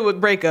do you deal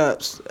with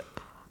breakups?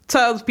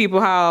 Tell people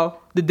how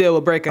to deal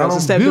with I breakups don't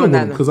instead of deal doing with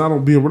them that. because I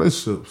don't be in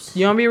relationships.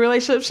 You don't be in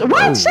relationships? What,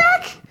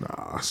 Shaq?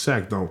 Nah,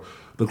 Shaq don't.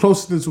 The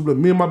closest thing to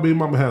me and my baby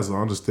mama has, I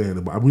understand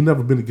it, but we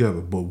never been together,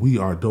 but we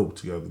are dope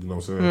together. You know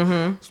what I'm saying?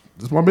 Mm-hmm.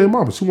 It's my baby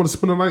mama. She want to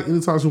spend the night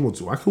anytime she wants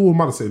to. I could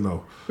want to say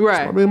no.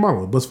 Right. It's my baby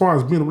mama. But as far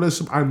as being in a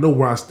relationship, I know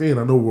where I stand.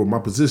 I know where my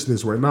position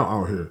is right now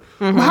out here.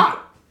 Mm-hmm. I'm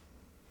hot.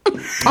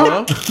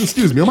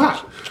 Excuse me, I'm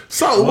hot.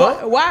 So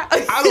Why?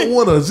 I don't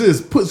want to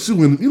just put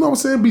you in, you know what I'm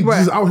saying? Be Right.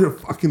 just out here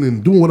fucking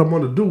and doing what I'm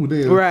going to do.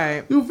 Then,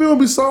 Right. You feel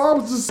me? So I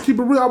was just keep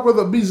it real. I'd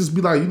rather be just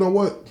be like, you know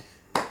what?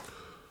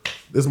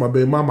 This is my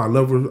baby mama. I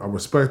love her. I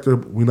respect her.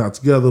 We're not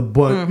together.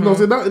 But, you know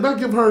what I'm saying? Not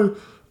give her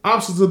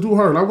options to do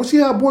her. Like, when she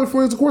have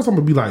boyfriends, of course, I'm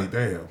going to be like,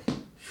 damn,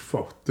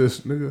 fuck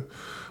this nigga.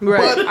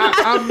 Right. But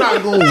I'm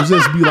not going to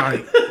just be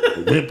like,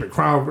 whip and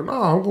cry over. No,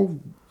 I'm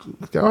going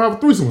to have a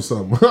threesome or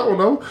something. I don't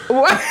know.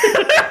 What? You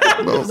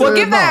know what I'm Well, saying?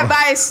 give that Nah.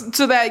 advice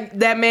to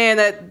that man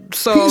that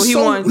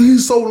won.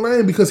 He's so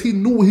lame because he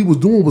knew what he was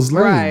doing was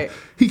lame. Right.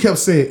 He kept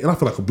saying, and I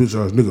feel like a bitch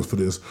ass niggas for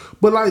this,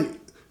 but like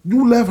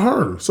you left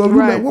her, so you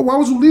Right. like, well, why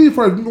would you leave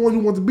her? You know you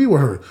want to be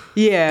with her.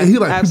 Yeah, and he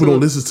like absolutely. people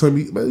don't listen to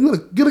me. Man, you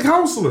gotta get a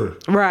counselor.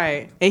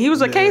 Right. And he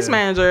was a case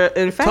manager,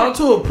 in fact. Talk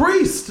to a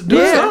priest. Do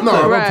Yeah. something.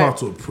 No, Right. don't talk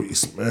to a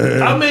priest,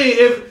 man. I mean,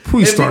 if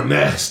priests if are you-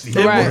 nasty.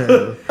 Right.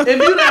 man. If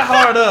you're that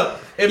hard up,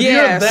 if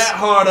Yes. you're that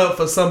hard up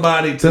for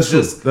somebody to That's true.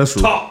 just That's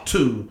true. talk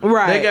to,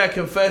 Right. they got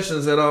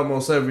confessions at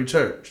almost every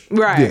church.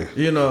 Right. Yeah.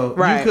 You know,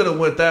 Right. you could have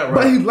went that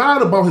But he route.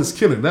 lied about his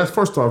killing. That's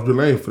first off, you're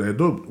lame for that.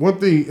 One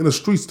thing in the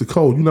streets, the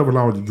code, you never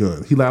lie on your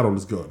gun. He lied on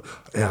his gun.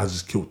 And I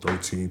just killed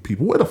 13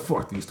 people. Where the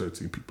fuck these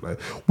 13 people at?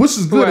 Which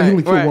is good that he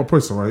only killed Right. one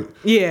person, right?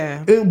 Yeah.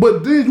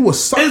 But then you a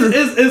sucker.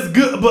 It's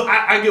good, but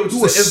I get what You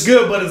you're a saying. It's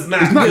good, but it's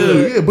not, It's not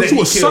good, yeah. But that you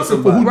he a killed sucker for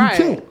who somebody. Right.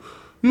 you killed.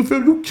 You feel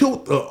me? You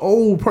killed an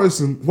old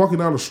person walking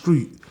down the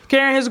street.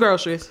 Carrying his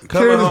groceries.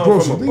 Carrying his home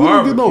groceries. from a You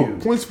don't get no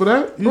barbecue. points for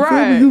that. You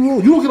Right. feel me?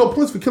 You don't get no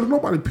points for killing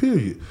nobody,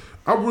 period.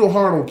 I'm real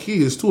hard on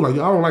kids, too. Like, I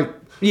don't like...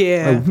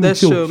 Yeah, like, people that's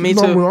kill true. kids. Me You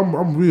know, too.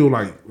 I'm real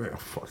like, man,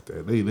 fuck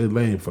that. They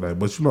lame for that.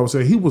 But you know what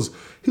I'm saying?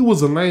 He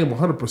was a lame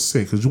 100%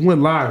 because you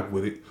went live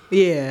with it.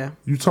 Yeah.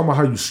 You talking about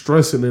how you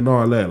stressing and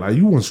all that. Like,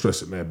 you weren't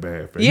stressing that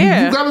bad, fam.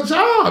 Yeah. You got a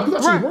job. You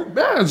got Right. your work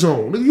badge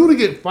on. Nigga, you didn't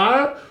get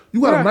fired. You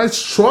got Right. a nice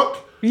truck.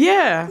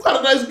 Yeah. You got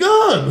a nice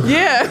gun.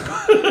 Yeah.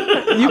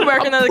 You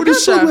working at a Pretty good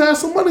sure you shop. had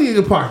some money in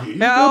your pocket. You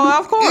Yeah, feel me?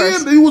 of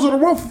course. And you was on the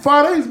road for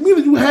 5 days,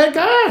 meaning you had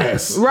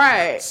gas.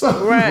 Right.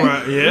 So- Right.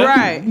 Right, yeah.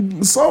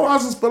 Right. So I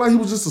just felt like he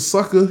was just a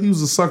sucker. He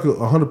was a sucker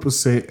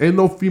 100%. Ain't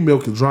no female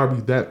can drive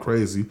me that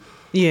crazy.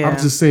 Yeah. I'm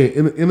just saying.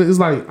 And it's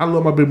like, I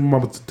love my baby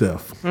mama to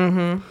death.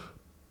 Mm-hmm.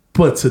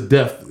 But to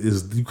death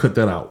is, you cut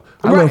that out.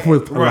 I love her a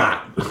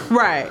lot.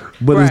 Right.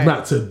 But right. it's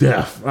not to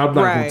death. I'm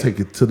not Right. going to take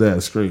it to that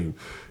extreme.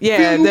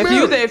 Yeah,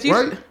 Feel if you-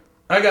 right?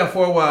 I got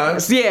 4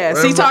 wives.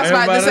 Yes, he talks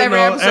about this every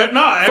episode.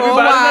 No, 4 everybody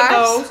that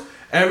wives. knows.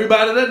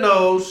 Everybody that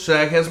knows,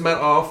 Shaq has met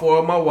all 4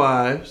 of my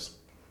wives.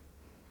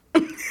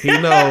 He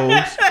knows.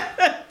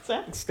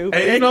 That's stupid.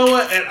 And you know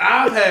what? And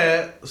I've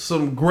had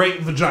some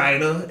great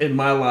vagina in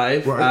my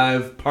life. Right.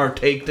 I've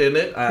partaked in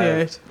it. I've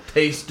Yes.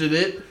 tasted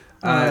it.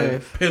 Right.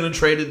 I've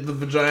penetrated the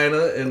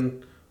vagina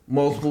in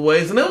multiple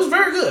ways. And it was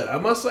very good, I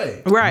must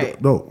say.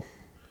 Right. No.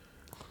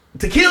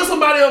 To kill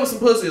somebody over some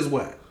pussy is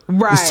whack.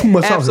 Right. It's too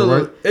much Absolutely.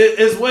 out here, right?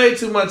 It's way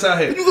too much out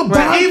here. You can To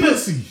buy even-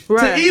 pussy.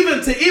 Right.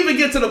 To even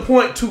get to the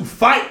point to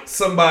fight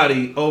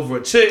somebody over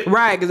a chick.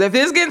 Right, because if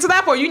it's getting to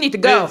that point, you need to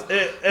go.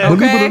 It-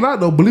 Believe it Okay. or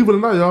not, though, believe it or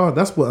not, y'all,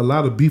 that's what a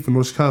lot of beef in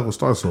North Chicago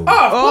starts over. Oh,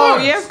 of Oh,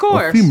 course. yeah, of A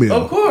course. female.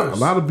 Of course. A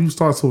lot of beef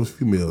starts over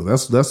female.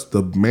 That's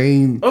the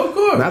main. Of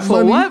course. Not For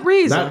money, what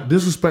reason? Not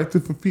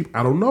disrespecting for female.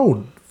 I don't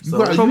know. You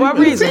got- for you- what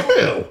you're reason?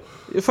 Female.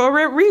 For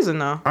a reason,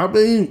 though. I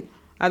mean,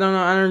 I don't know.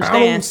 I I don't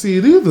understand. see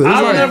it either. It's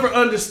I've like, never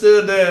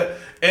understood that,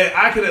 and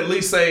I can at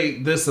least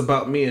say this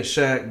about me and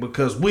Shaq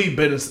because we've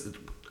been,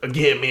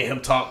 again, me and him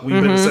talk.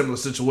 We've been in similar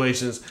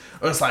situations.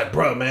 It's like,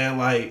 bro, man,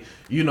 like,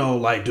 you know,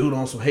 like, dude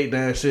on some hate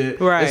that shit.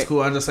 Right. It's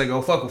cool. I just say,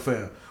 go fuck with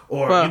fam.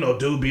 Or, Well, you know,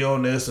 dude be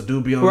on this or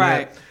dude be on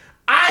Right. that.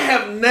 I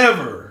have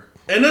never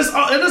and there's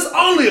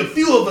only a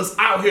few of us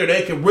out here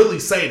that can really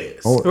say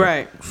this. Oh,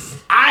 Right.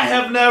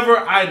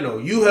 I know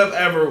you have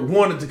ever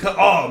wanted to come.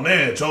 Oh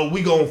man, Joe,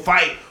 we gonna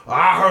fight.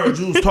 I heard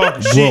you was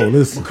talking shit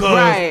listen. because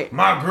Right.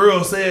 my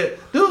girl said,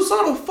 dude,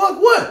 so the fuck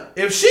what?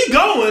 If she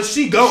going,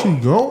 she going.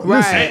 She going. Right.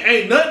 Listen,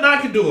 Ain't nothing I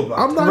can do about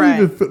I'm it. not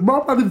Right. even.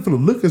 Bro, I'm not even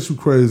finna look at you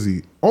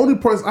crazy. Only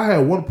person I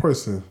had one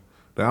person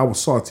that I was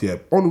salty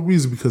at. Only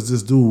reason because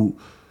this dude,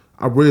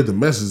 I read the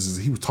messages.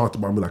 He was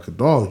talking about me like a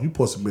dog. You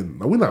supposed to been.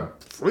 Now we're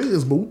not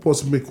friends, but we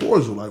supposed to be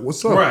cordial. Like,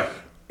 what's up? Right.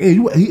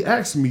 And he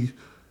asked me,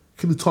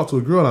 can he talk to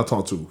a girl I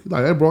talked to? He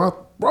like, hey, bro,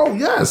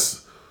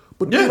 yes.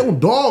 But Yeah. they don't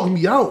dog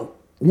me out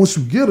once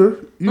you get her.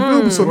 You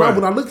feel me? So Right. now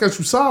when I look at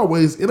you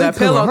sideways, it That ain't 'cause of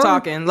pillow her.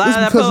 talking. Lot It's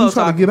of that because pillow you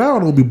trying to talking. get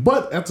out on me.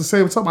 But at the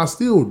same time, I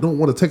still don't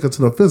want to take her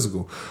to the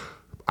physical.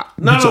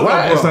 Not Beat your over no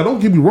ass. bra. Now, don't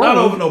get me wrong. Not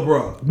over no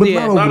bra. But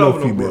Yeah. not Not over over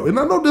no no female. bro. And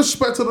I know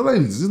disrespect to the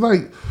ladies. It's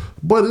like,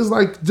 but it's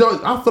like, yo,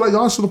 I feel like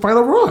y'all should have fight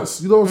over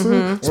us. You know what I'm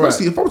saying?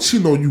 Especially if I'm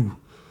cheating on you.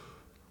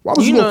 Why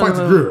was you gonna fight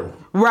the girl?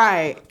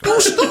 Right. You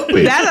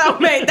stupid. That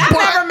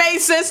never made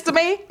sense to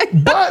me.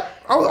 But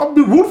I'll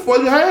be rooting for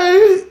you.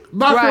 Hey,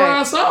 knock your Right.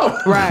 ass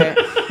out. Right.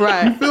 You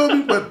Right. feel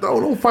me? But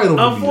don't fight over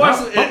me.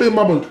 Unfortunately- I think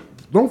mama,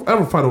 don't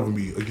ever fight over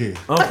me again.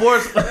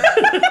 Unfortunately,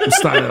 I'm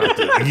starting out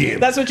there again.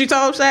 That's what you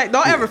told Shaq?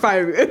 Don't ever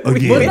fight me. Again. but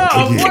no,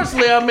 Again.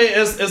 unfortunately, I mean,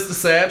 it's the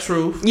sad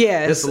truth.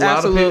 Yes, it's a lot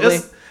absolutely.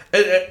 of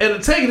people.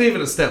 And to take it even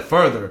a step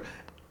further,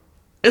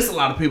 it's a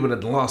lot of people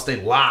that lost their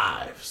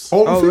lives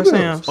Over Over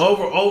females. Sam.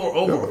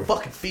 over a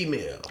fucking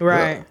female.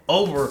 Right.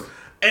 Over,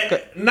 and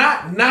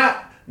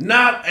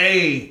not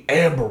a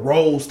Amber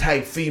Rose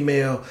type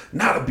female,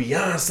 not a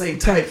Beyonce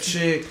type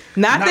chick,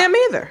 Not them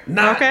either.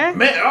 Not Okay.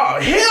 man. Oh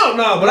hell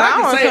no! But Well, I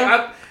I can say,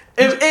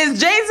 don't Is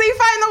Jay-Z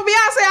fighting on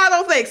Beyonce? I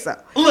don't think so.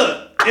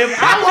 look,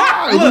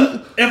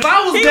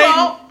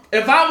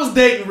 if I was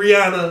dating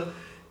Rihanna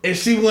and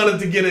she wanted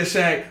to get at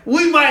Shaq,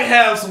 we might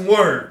have some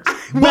words.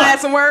 But add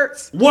some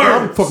words. I'm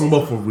Words. fucking them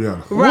up for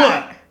Rihanna.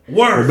 Right.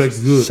 Words. It makes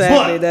it good.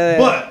 Shaq beat that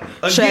But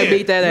ass. Shaq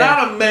beat again, that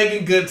not a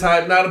Megan Good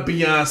type, not a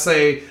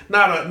Beyonce,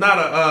 not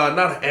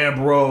a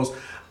Amber Rose.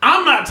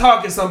 I'm not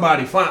talking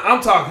somebody fine.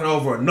 I'm talking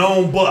over a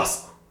known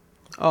buster.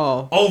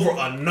 Oh. Over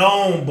a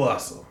known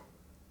buster.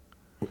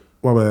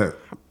 My bad.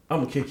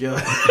 I'm gonna kick your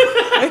ass.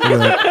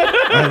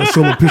 I had to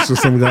show a picture of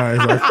some guys.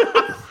 Like,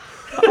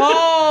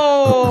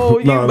 Oh,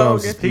 you No, no,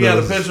 bogus. He got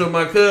a picture of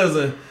my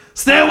cousin.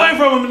 Stay away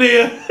from him,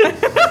 Nia.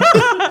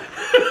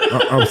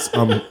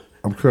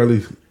 I'm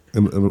currently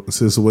in a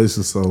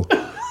situation, so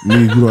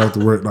you don't have to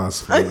worry. Nah,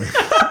 it's fine.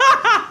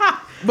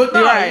 But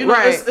no, Right, you know,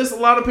 right. it's a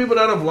lot of people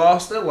that have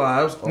lost their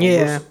lives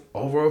Yeah.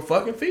 over a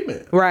fucking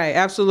female. Right,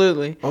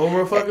 absolutely.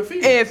 Over a fucking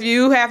female. If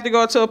you have to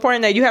go to a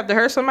point that you have to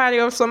hurt somebody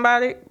or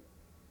somebody,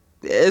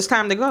 it's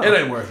time to go. It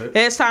ain't worth it.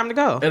 It's time to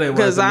go. It ain't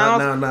worth it. Not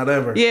now, not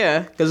ever. Yeah,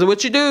 because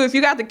what you do, if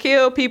you got to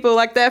kill people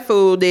like that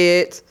fool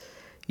did,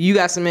 you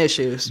got some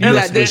issues. You And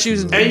got listen,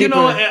 issues. And you deeper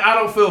know, than- and I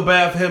don't feel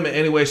bad for him in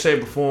any way,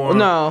 shape, or form.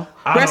 No.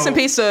 I Rest in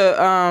don't- peace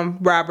to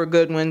Robert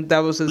Goodwin. That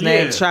was his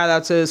name. Yeah. Shout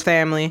out to his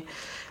family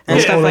and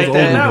Yeah, stuff like that was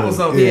that. And that was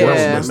Yeah, unfortunate,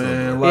 that's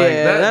man. messed Like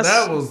Yeah, that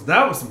that's-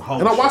 that was some hope.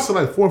 And I watched it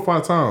like 4 or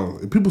 5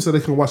 times. And people said they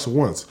couldn't watch it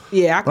once.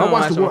 Yeah, I But I couldn't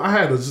watched watch it it. once. I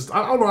had to just,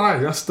 I don't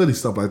know, I study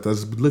stuff like that.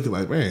 Just be looking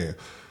like, man,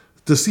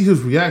 to see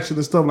his reaction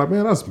and stuff, like,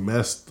 man, that's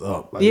messed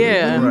up. Like,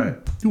 Yeah. man, Right.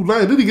 You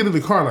lying. Then he get in the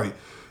car like,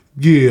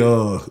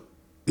 yeah,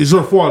 it's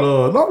your fault.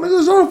 No, nigga,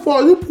 it's her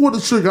fault. You pulled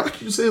the trigger.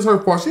 You say it's her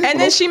fault. And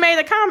then she made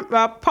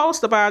a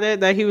post about it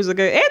that he was a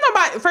good. Ain't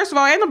nobody. First of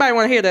all, ain't nobody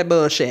want to hear that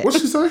bullshit.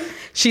 What'd she say?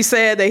 She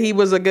said that he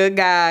was a good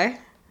guy.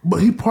 But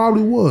he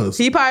probably was.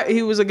 He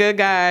was a good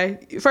guy.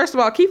 First of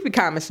all, keep your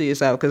comments to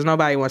yourself because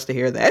nobody wants to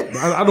hear that.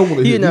 I don't want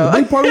to hear You know. it.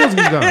 He probably was a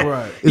good guy.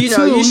 Right. You know,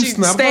 Until you he should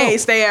snapped out.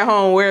 stay at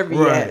home wherever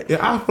you Right. at. Yeah,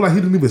 I feel like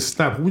he didn't even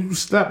snap. When you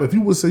snap, if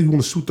you would say you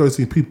want to shoot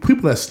 13 people,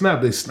 people that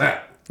snap, they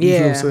snap. You see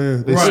what Yeah. I'm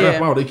saying? They Right. snap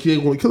Yeah. out. They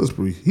can't go to kill a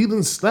spree. He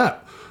didn't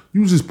snap.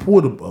 You just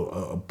pulled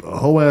a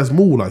whole ass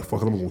move like,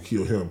 fuck it, I'm going to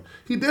kill him.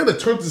 He did it,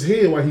 turned his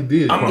head while he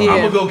did. I'm probably.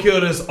 gonna go kill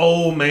this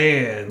old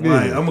man. Yeah.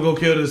 Like I'm gonna go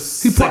kill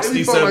this He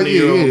probably 60, felt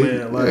 70-year-old yeah,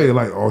 man. Like yeah,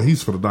 like, oh,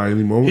 he's for the die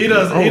anymore. he I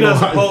doesn't don't know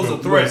how pose a felt, you know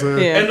threat. what I'm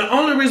saying? Yeah. And the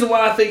only reason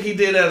why I think he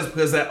did that is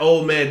because that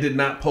old man did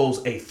not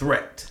pose a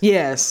threat.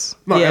 Yes.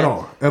 No, Yeah. at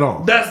all. At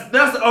all. That's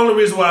the only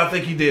reason why I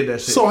think he did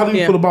that shit. So how do you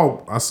Yeah. feel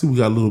about, I see we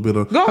got a little bit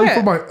of, Go how ahead.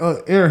 you feel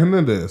about Aaron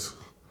Hernandez?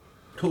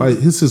 Like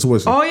his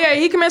situation. Oh yeah,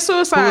 he committed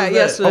suicide Who is that?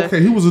 yesterday.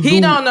 Okay, he was a He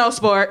dude- don't know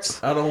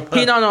sports. I don't-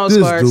 He don't know This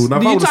sports. dude. Now,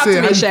 if I You would have talk to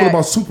said me, how you feel Shaq.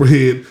 about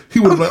Superhead, he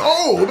would have been like,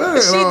 oh,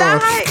 man. She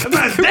died. I'm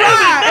like, damn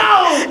it,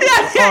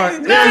 no! All right,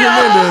 Aaron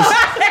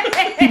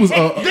Hernandez, he was,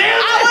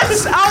 I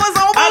was I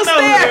almost know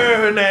who there.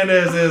 Aaron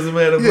Hernandez is, the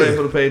man that played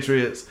for the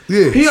Patriots.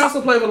 Yeah. He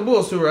also played for the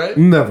Bulls too, right?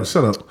 never,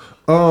 shut up.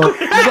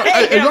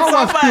 If him y'all so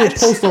watch Phil much.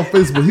 post on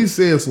Facebook, he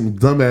said some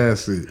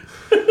dumbass shit.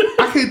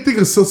 I can't think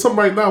of something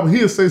right now, but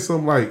he'll say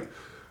something like,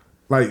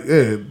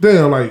 yeah,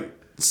 damn, like,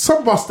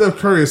 something about Steph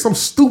Curry, some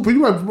stupid.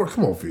 You like, bro,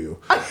 come on, Phil.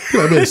 You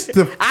like, man,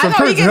 Steph I know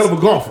Curry's he a hell gets- of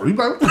a golfer. You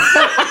like, what the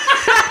fuck?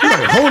 You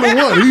like, hold on,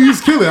 one.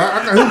 He's killing.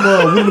 I got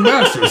him winning the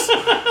Masters.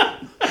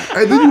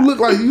 And then you look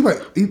like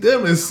he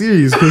damn near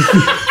serious because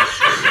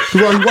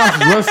Because all he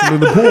watches wrestling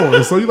and the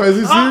porn. So you like, is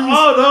he serious?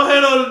 Oh, don't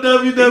hate on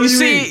the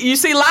WWE. You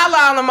see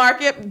Lala on the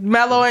market.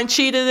 Melo ain't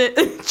cheated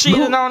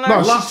on her.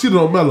 No, she cheated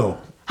on Melo.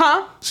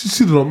 Huh? She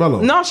cheated on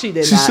Melo. No, she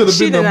did She not. should have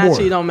She been did there not more.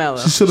 cheat on Melo.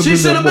 She should have She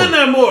should been, have been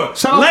there more.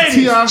 Shout out Ladies, to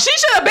T.I. She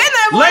should have been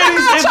there more. Ladies,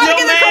 That girl if trying to your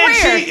get man a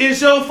career. cheat,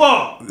 it's your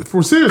fault.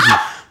 For seriously.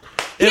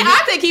 Yeah,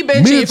 I think he been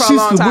Men cheating for a cheat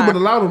long because women time.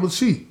 allowed them to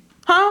cheat.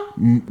 Huh?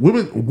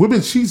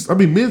 Women cheat. I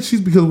mean, men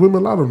cheat because women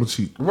allowed them to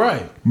cheat.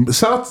 Right.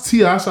 Shout out to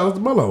T.I. Shout out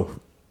to Melo.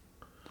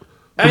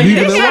 Hey, Believe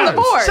He in their got the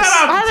lives. boards.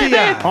 Shout out to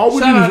T.I. All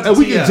we Shout need out is, to and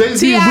we get T.I.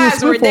 Jay-Z and Will T.I. is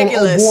Smith on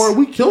ridiculous. board.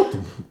 We killed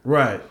them.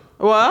 Right.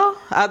 Well,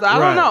 I Right.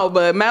 don't know,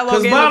 but Melo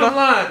Because gave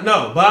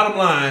bottom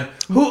line,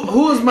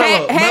 who is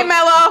Melo? Hey,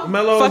 Melo.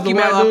 Melo Fuck is the you,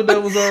 white Melo. dude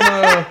that was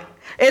on.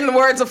 In the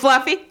words of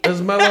Fluffy.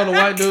 Is Melo the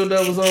white dude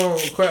that was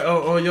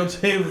on your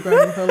team? For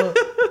cracking the hell up?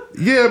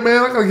 Yeah,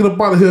 man, I gotta get up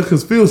out of here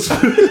because Phil.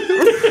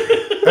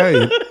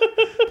 Hey,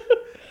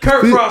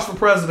 Kurt Frost for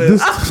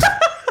president.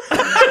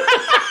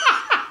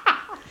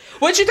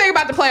 What you think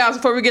about the playoffs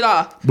before we get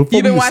off? before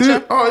You been we see watching?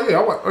 it, oh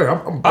yeah,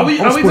 I'm Are we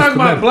sports talking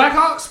about fanatic.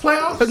 Blackhawks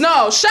playoffs?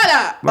 No, shut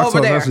up That's over what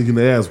I'm there. actually getting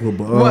the ass with,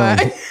 but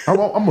What?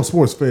 I'm a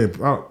sports fan.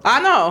 I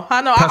know.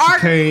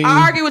 Patrick Kane,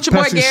 I argue with your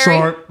boy Patrick Gary.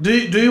 Sharp. Do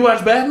you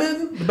watch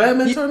badminton? The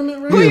badminton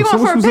tournament, right? Who you so going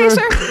for, what a you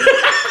pacer? saying?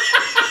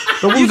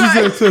 Now, what was you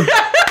saying too?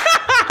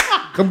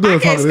 I'm done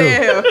Can't talking to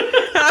stand him. him.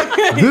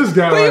 This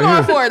guy Who you going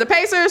right here. for? The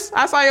Pacers?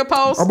 I saw your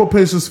post. I'm a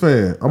Pacers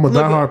fan. I'm a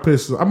diehard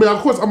Pacers. I mean, of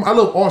course, I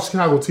love all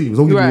Chicago teams.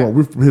 Don't get me Right. wrong.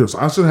 We're from here, so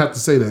I shouldn't have to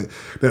say that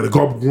the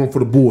garbage going for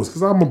the Bulls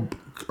because I'm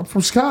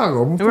from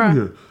Chicago. I'm from Right.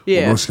 here. Yeah.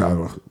 Well, North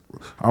Chicago.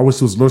 I wish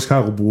it was North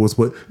Chicago Bulls,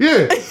 but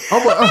yeah,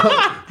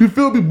 you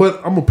feel me?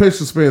 But I'm a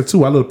Pacers fan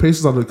too. I love the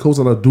Pacers. I love the Colts.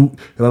 I love Duke,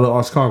 and I love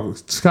all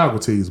Chicago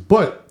teams.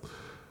 But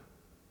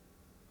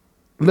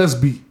let's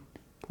be.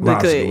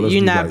 logical. Let's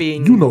you're be not right.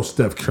 being- You know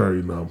Steph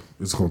Curry now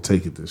is gonna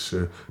take it this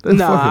year. They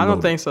No, fucking I know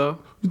don't that. think so.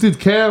 You did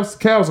Cavs.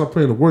 Cavs are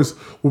playing the worst.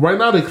 Well, right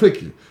now they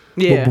clicking.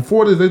 Yeah. But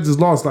before this, they just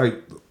lost like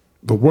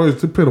the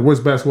worst. They played the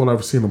worst basketball I've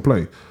ever seen them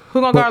play.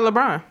 Who gonna guard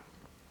LeBron?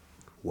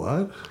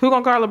 What? Who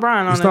gonna guard LeBron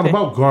on It's that not team?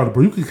 about guard,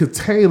 bro. You can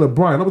contain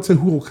LeBron. I'm gonna tell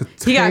you who gonna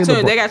contain. He got two.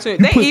 LeBron. They got two. You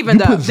They evened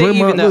you put up. They Draymond-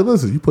 evened up.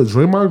 Listen, you put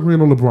Draymond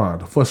Green on LeBron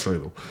to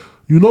frustrate him.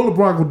 You know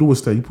LeBron gonna do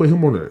his thing. You put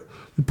him on there.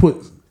 You put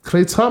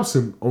Klay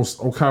Thompson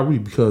on Kyrie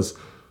because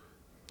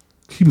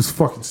he was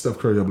fucking Steph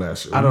Curry up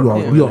last year. I don't know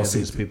we who all any of see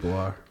these it. people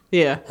are.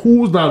 Yeah.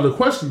 Who's now? The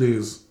question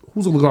is,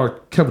 who's gonna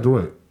guard Kevin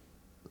Durant?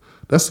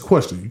 That's the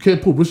question. You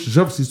can't put Richard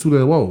Jefferson. He's too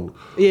damn old.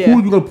 Yeah. Who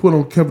are you gonna put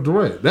on Kevin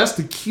Durant? That's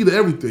the key to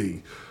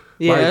everything.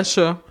 Yeah, Like, that's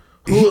true.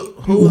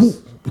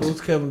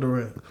 Who's Kevin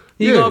Durant?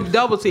 You Yeah. gonna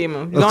double team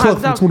him. You A don't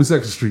club have to from double.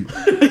 22nd Street.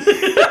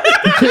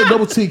 You can't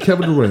double team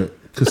Kevin Durant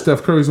because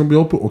Steph Curry's gonna be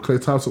open, or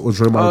Klay Thompson, or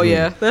Draymond. Oh Green.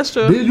 yeah, that's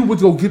true. Then you would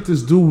go get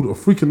this dude a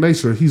freaking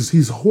nature.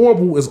 He's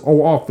horrible as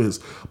on offense,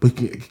 but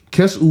he can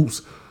catch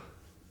oops.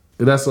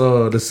 And that's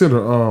the center,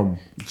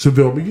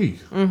 JaVale McGee.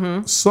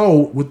 Mm-hmm.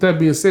 So with that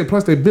being said,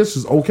 plus their bench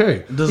is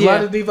okay. Does Yeah.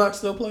 Lada Divac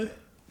still play?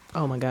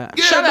 Oh my god.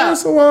 Yeah, Shut man, up.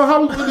 So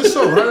how we end the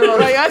show?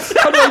 Like,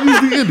 How do I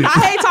usually end it? I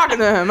hate talking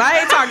to him. I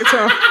hate talking to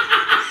him.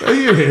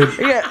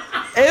 Yeah. Yeah.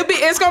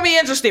 It's gonna be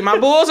interesting. My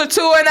Bulls are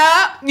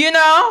 2-up, you know.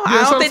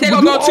 I don't think they're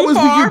gonna go too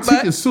far, but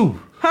tickets too.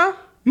 huh?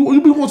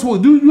 You be going to a,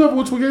 do you ever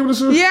go to a game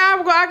this year?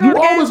 Yeah, I go You to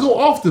always games. go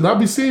often. I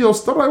be seeing your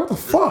stuff like, what the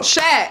fuck?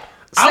 Shaq.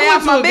 I Stay went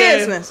off to my a game.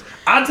 business.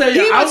 I tell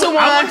you, He I went to I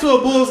one. went to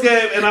a Bulls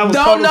game and I was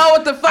Don't totally, know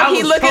what the fuck I he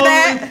was looking totally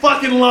at.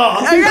 fucking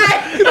lost.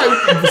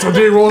 Okay. So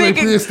Derrick Rose ain't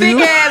playing Thick still?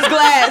 ass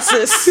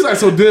glasses. He like,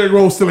 so Derrick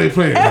Rose still ain't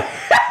playing.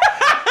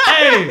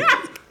 Hey,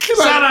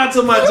 shout out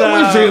to my Where's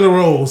job. Jalen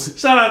Rose?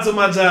 Shout out to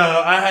my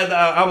job.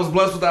 I was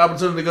blessed with the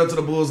opportunity to go to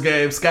the Bulls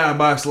game.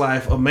 Skybox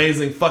Life,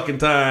 amazing fucking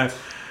time.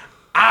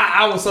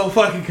 I was so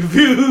fucking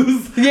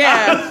confused.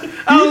 Yeah.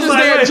 I You was just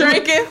there wait.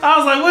 drinking? I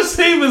was like, which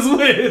team is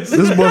which?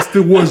 This must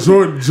still wore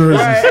Jordan jerseys.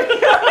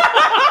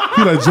 Right.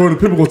 He like, Jordan,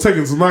 people gonna take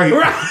it tonight. They're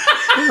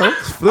like,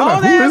 who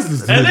that's- is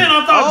this? And then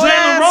I thought Oh, Jalen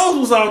yes. Rose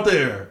was out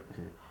there.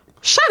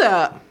 Shut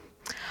up.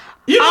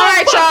 You know, All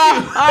right, fuck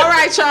y'all. you. All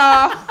right,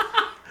 y'all.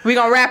 We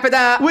gonna wrap it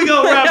up. We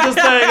gonna wrap this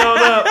thing on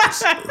up.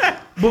 it's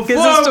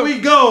Before too- we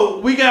go,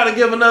 we gotta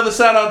give another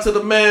shout out to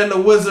the man, the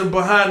wizard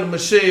behind the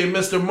machine,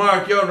 Mr.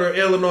 Mark Yoder,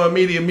 Illinois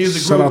Media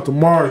Music Shout Group. out to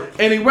Mark.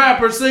 Any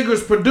rappers,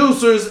 singers,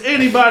 producers,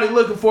 anybody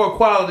looking for a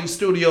quality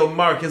studio,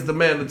 Mark is the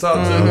man to talk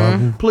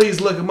to.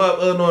 Please look him up,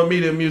 Illinois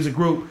Media Music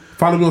Group.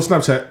 Follow me on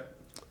Snapchat.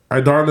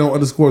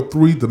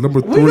 Darnell_3, the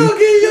number 3. We gonna give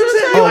you a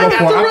Oh, I my got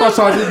fault. the I real- thought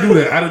y'all didn't do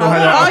that. I didn't know how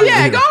y'all. Oh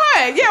yeah, did go it.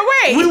 ahead. Yeah,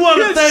 wait. We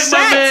want to thank my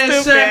Shaq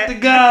man, stupid. Shaq the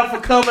God,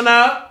 for coming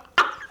out.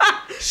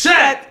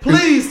 Shaq,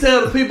 please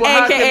tell the people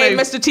AKA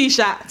Mr. T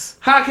Shots.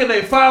 how can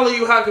they follow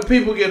you? How can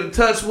people get in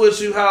touch with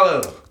you?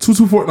 Holla.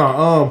 224.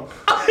 Nah,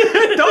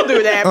 Don't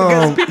do that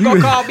because people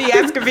gonna call me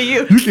asking for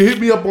you. you can hit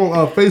me up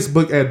on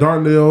Facebook at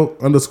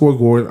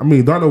Darnell_Gordon. I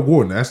mean Darnell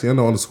Gordon. Actually, I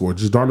know underscore.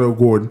 Just Darnell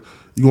Gordon.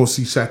 You're gonna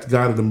see Shaq the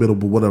God in the middle,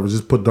 but whatever.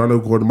 Just put Darnell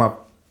Gordon. My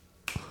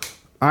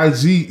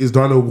IG is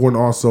Darnell Gordon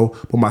also,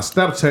 but my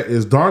Snapchat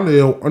is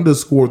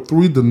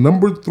Darnell_3, the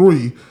number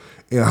 3,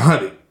 and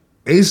Hunted.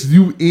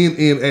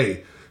 HUNNA.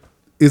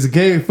 Is the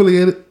game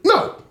affiliated?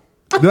 No.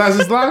 Did I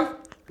just lie?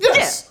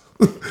 Yes.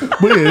 But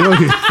yeah,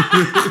 okay.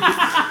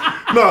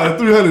 No,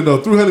 300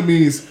 though. 300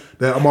 means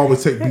that I'm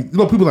always taking. You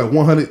know, people like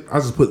 100. I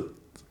just put.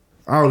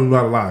 I don't even know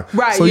how to lie.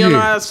 Right, So, you don't yeah,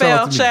 know how to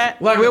spell,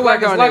 chat. We're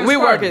working on it. We're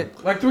working.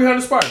 Like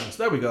 300 Spartans.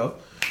 There we go.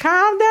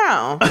 Calm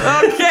down.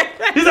 Okay.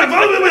 He's like,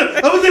 wait.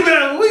 I'm gonna think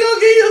about it. We gonna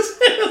get you.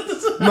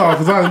 No,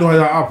 because I didn't know how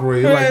y'all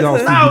operate. Like y'all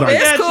It's speak like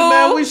it's cool.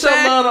 man. We show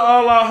Chat. love to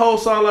all our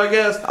hosts, all our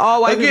guests.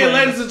 All white Again, people.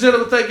 ladies and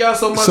gentlemen, thank y'all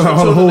so much shout out for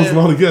all the tuning hoes in. and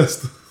all the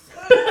guests.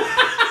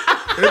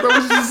 Ain't that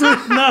what you said?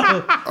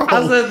 No,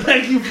 I said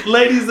thank you,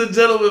 ladies and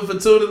gentlemen, for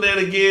tuning in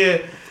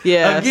again.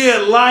 Yes.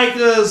 Again, like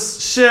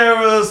us, share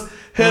us,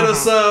 hit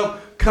us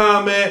up,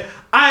 comment.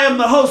 I am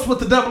the host with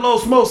the Double O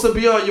Smokes and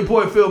Beyond, your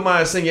boy Phil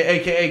Myers Sr.,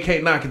 a.k.a.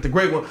 Kate Knockett, the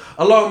great one,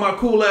 along with my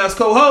cool-ass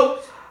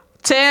co-host.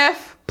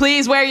 Tiff,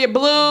 please wear your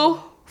blue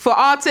for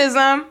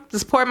autism to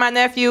support my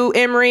nephew,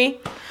 Emery.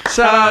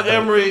 Shout out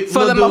Emery.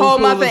 For the Little dude whole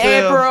cool month of as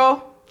hell.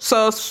 April.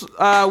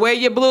 So wear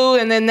your blue,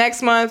 and then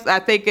next month, I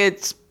think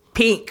it's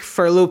pink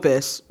for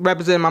lupus,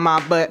 representing my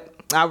mom, but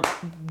I'll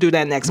do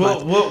that next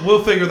month.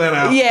 We'll figure that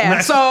out. Yeah,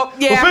 so,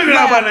 yeah. We'll figure it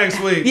out by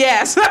next week.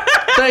 Yes.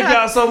 Thank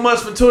y'all so much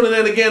for tuning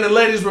in again. And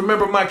ladies,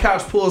 remember, my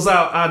couch pulls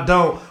out. I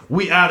don't.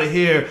 We out of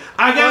here.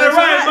 I got it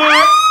right,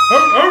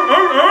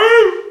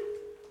 Mark.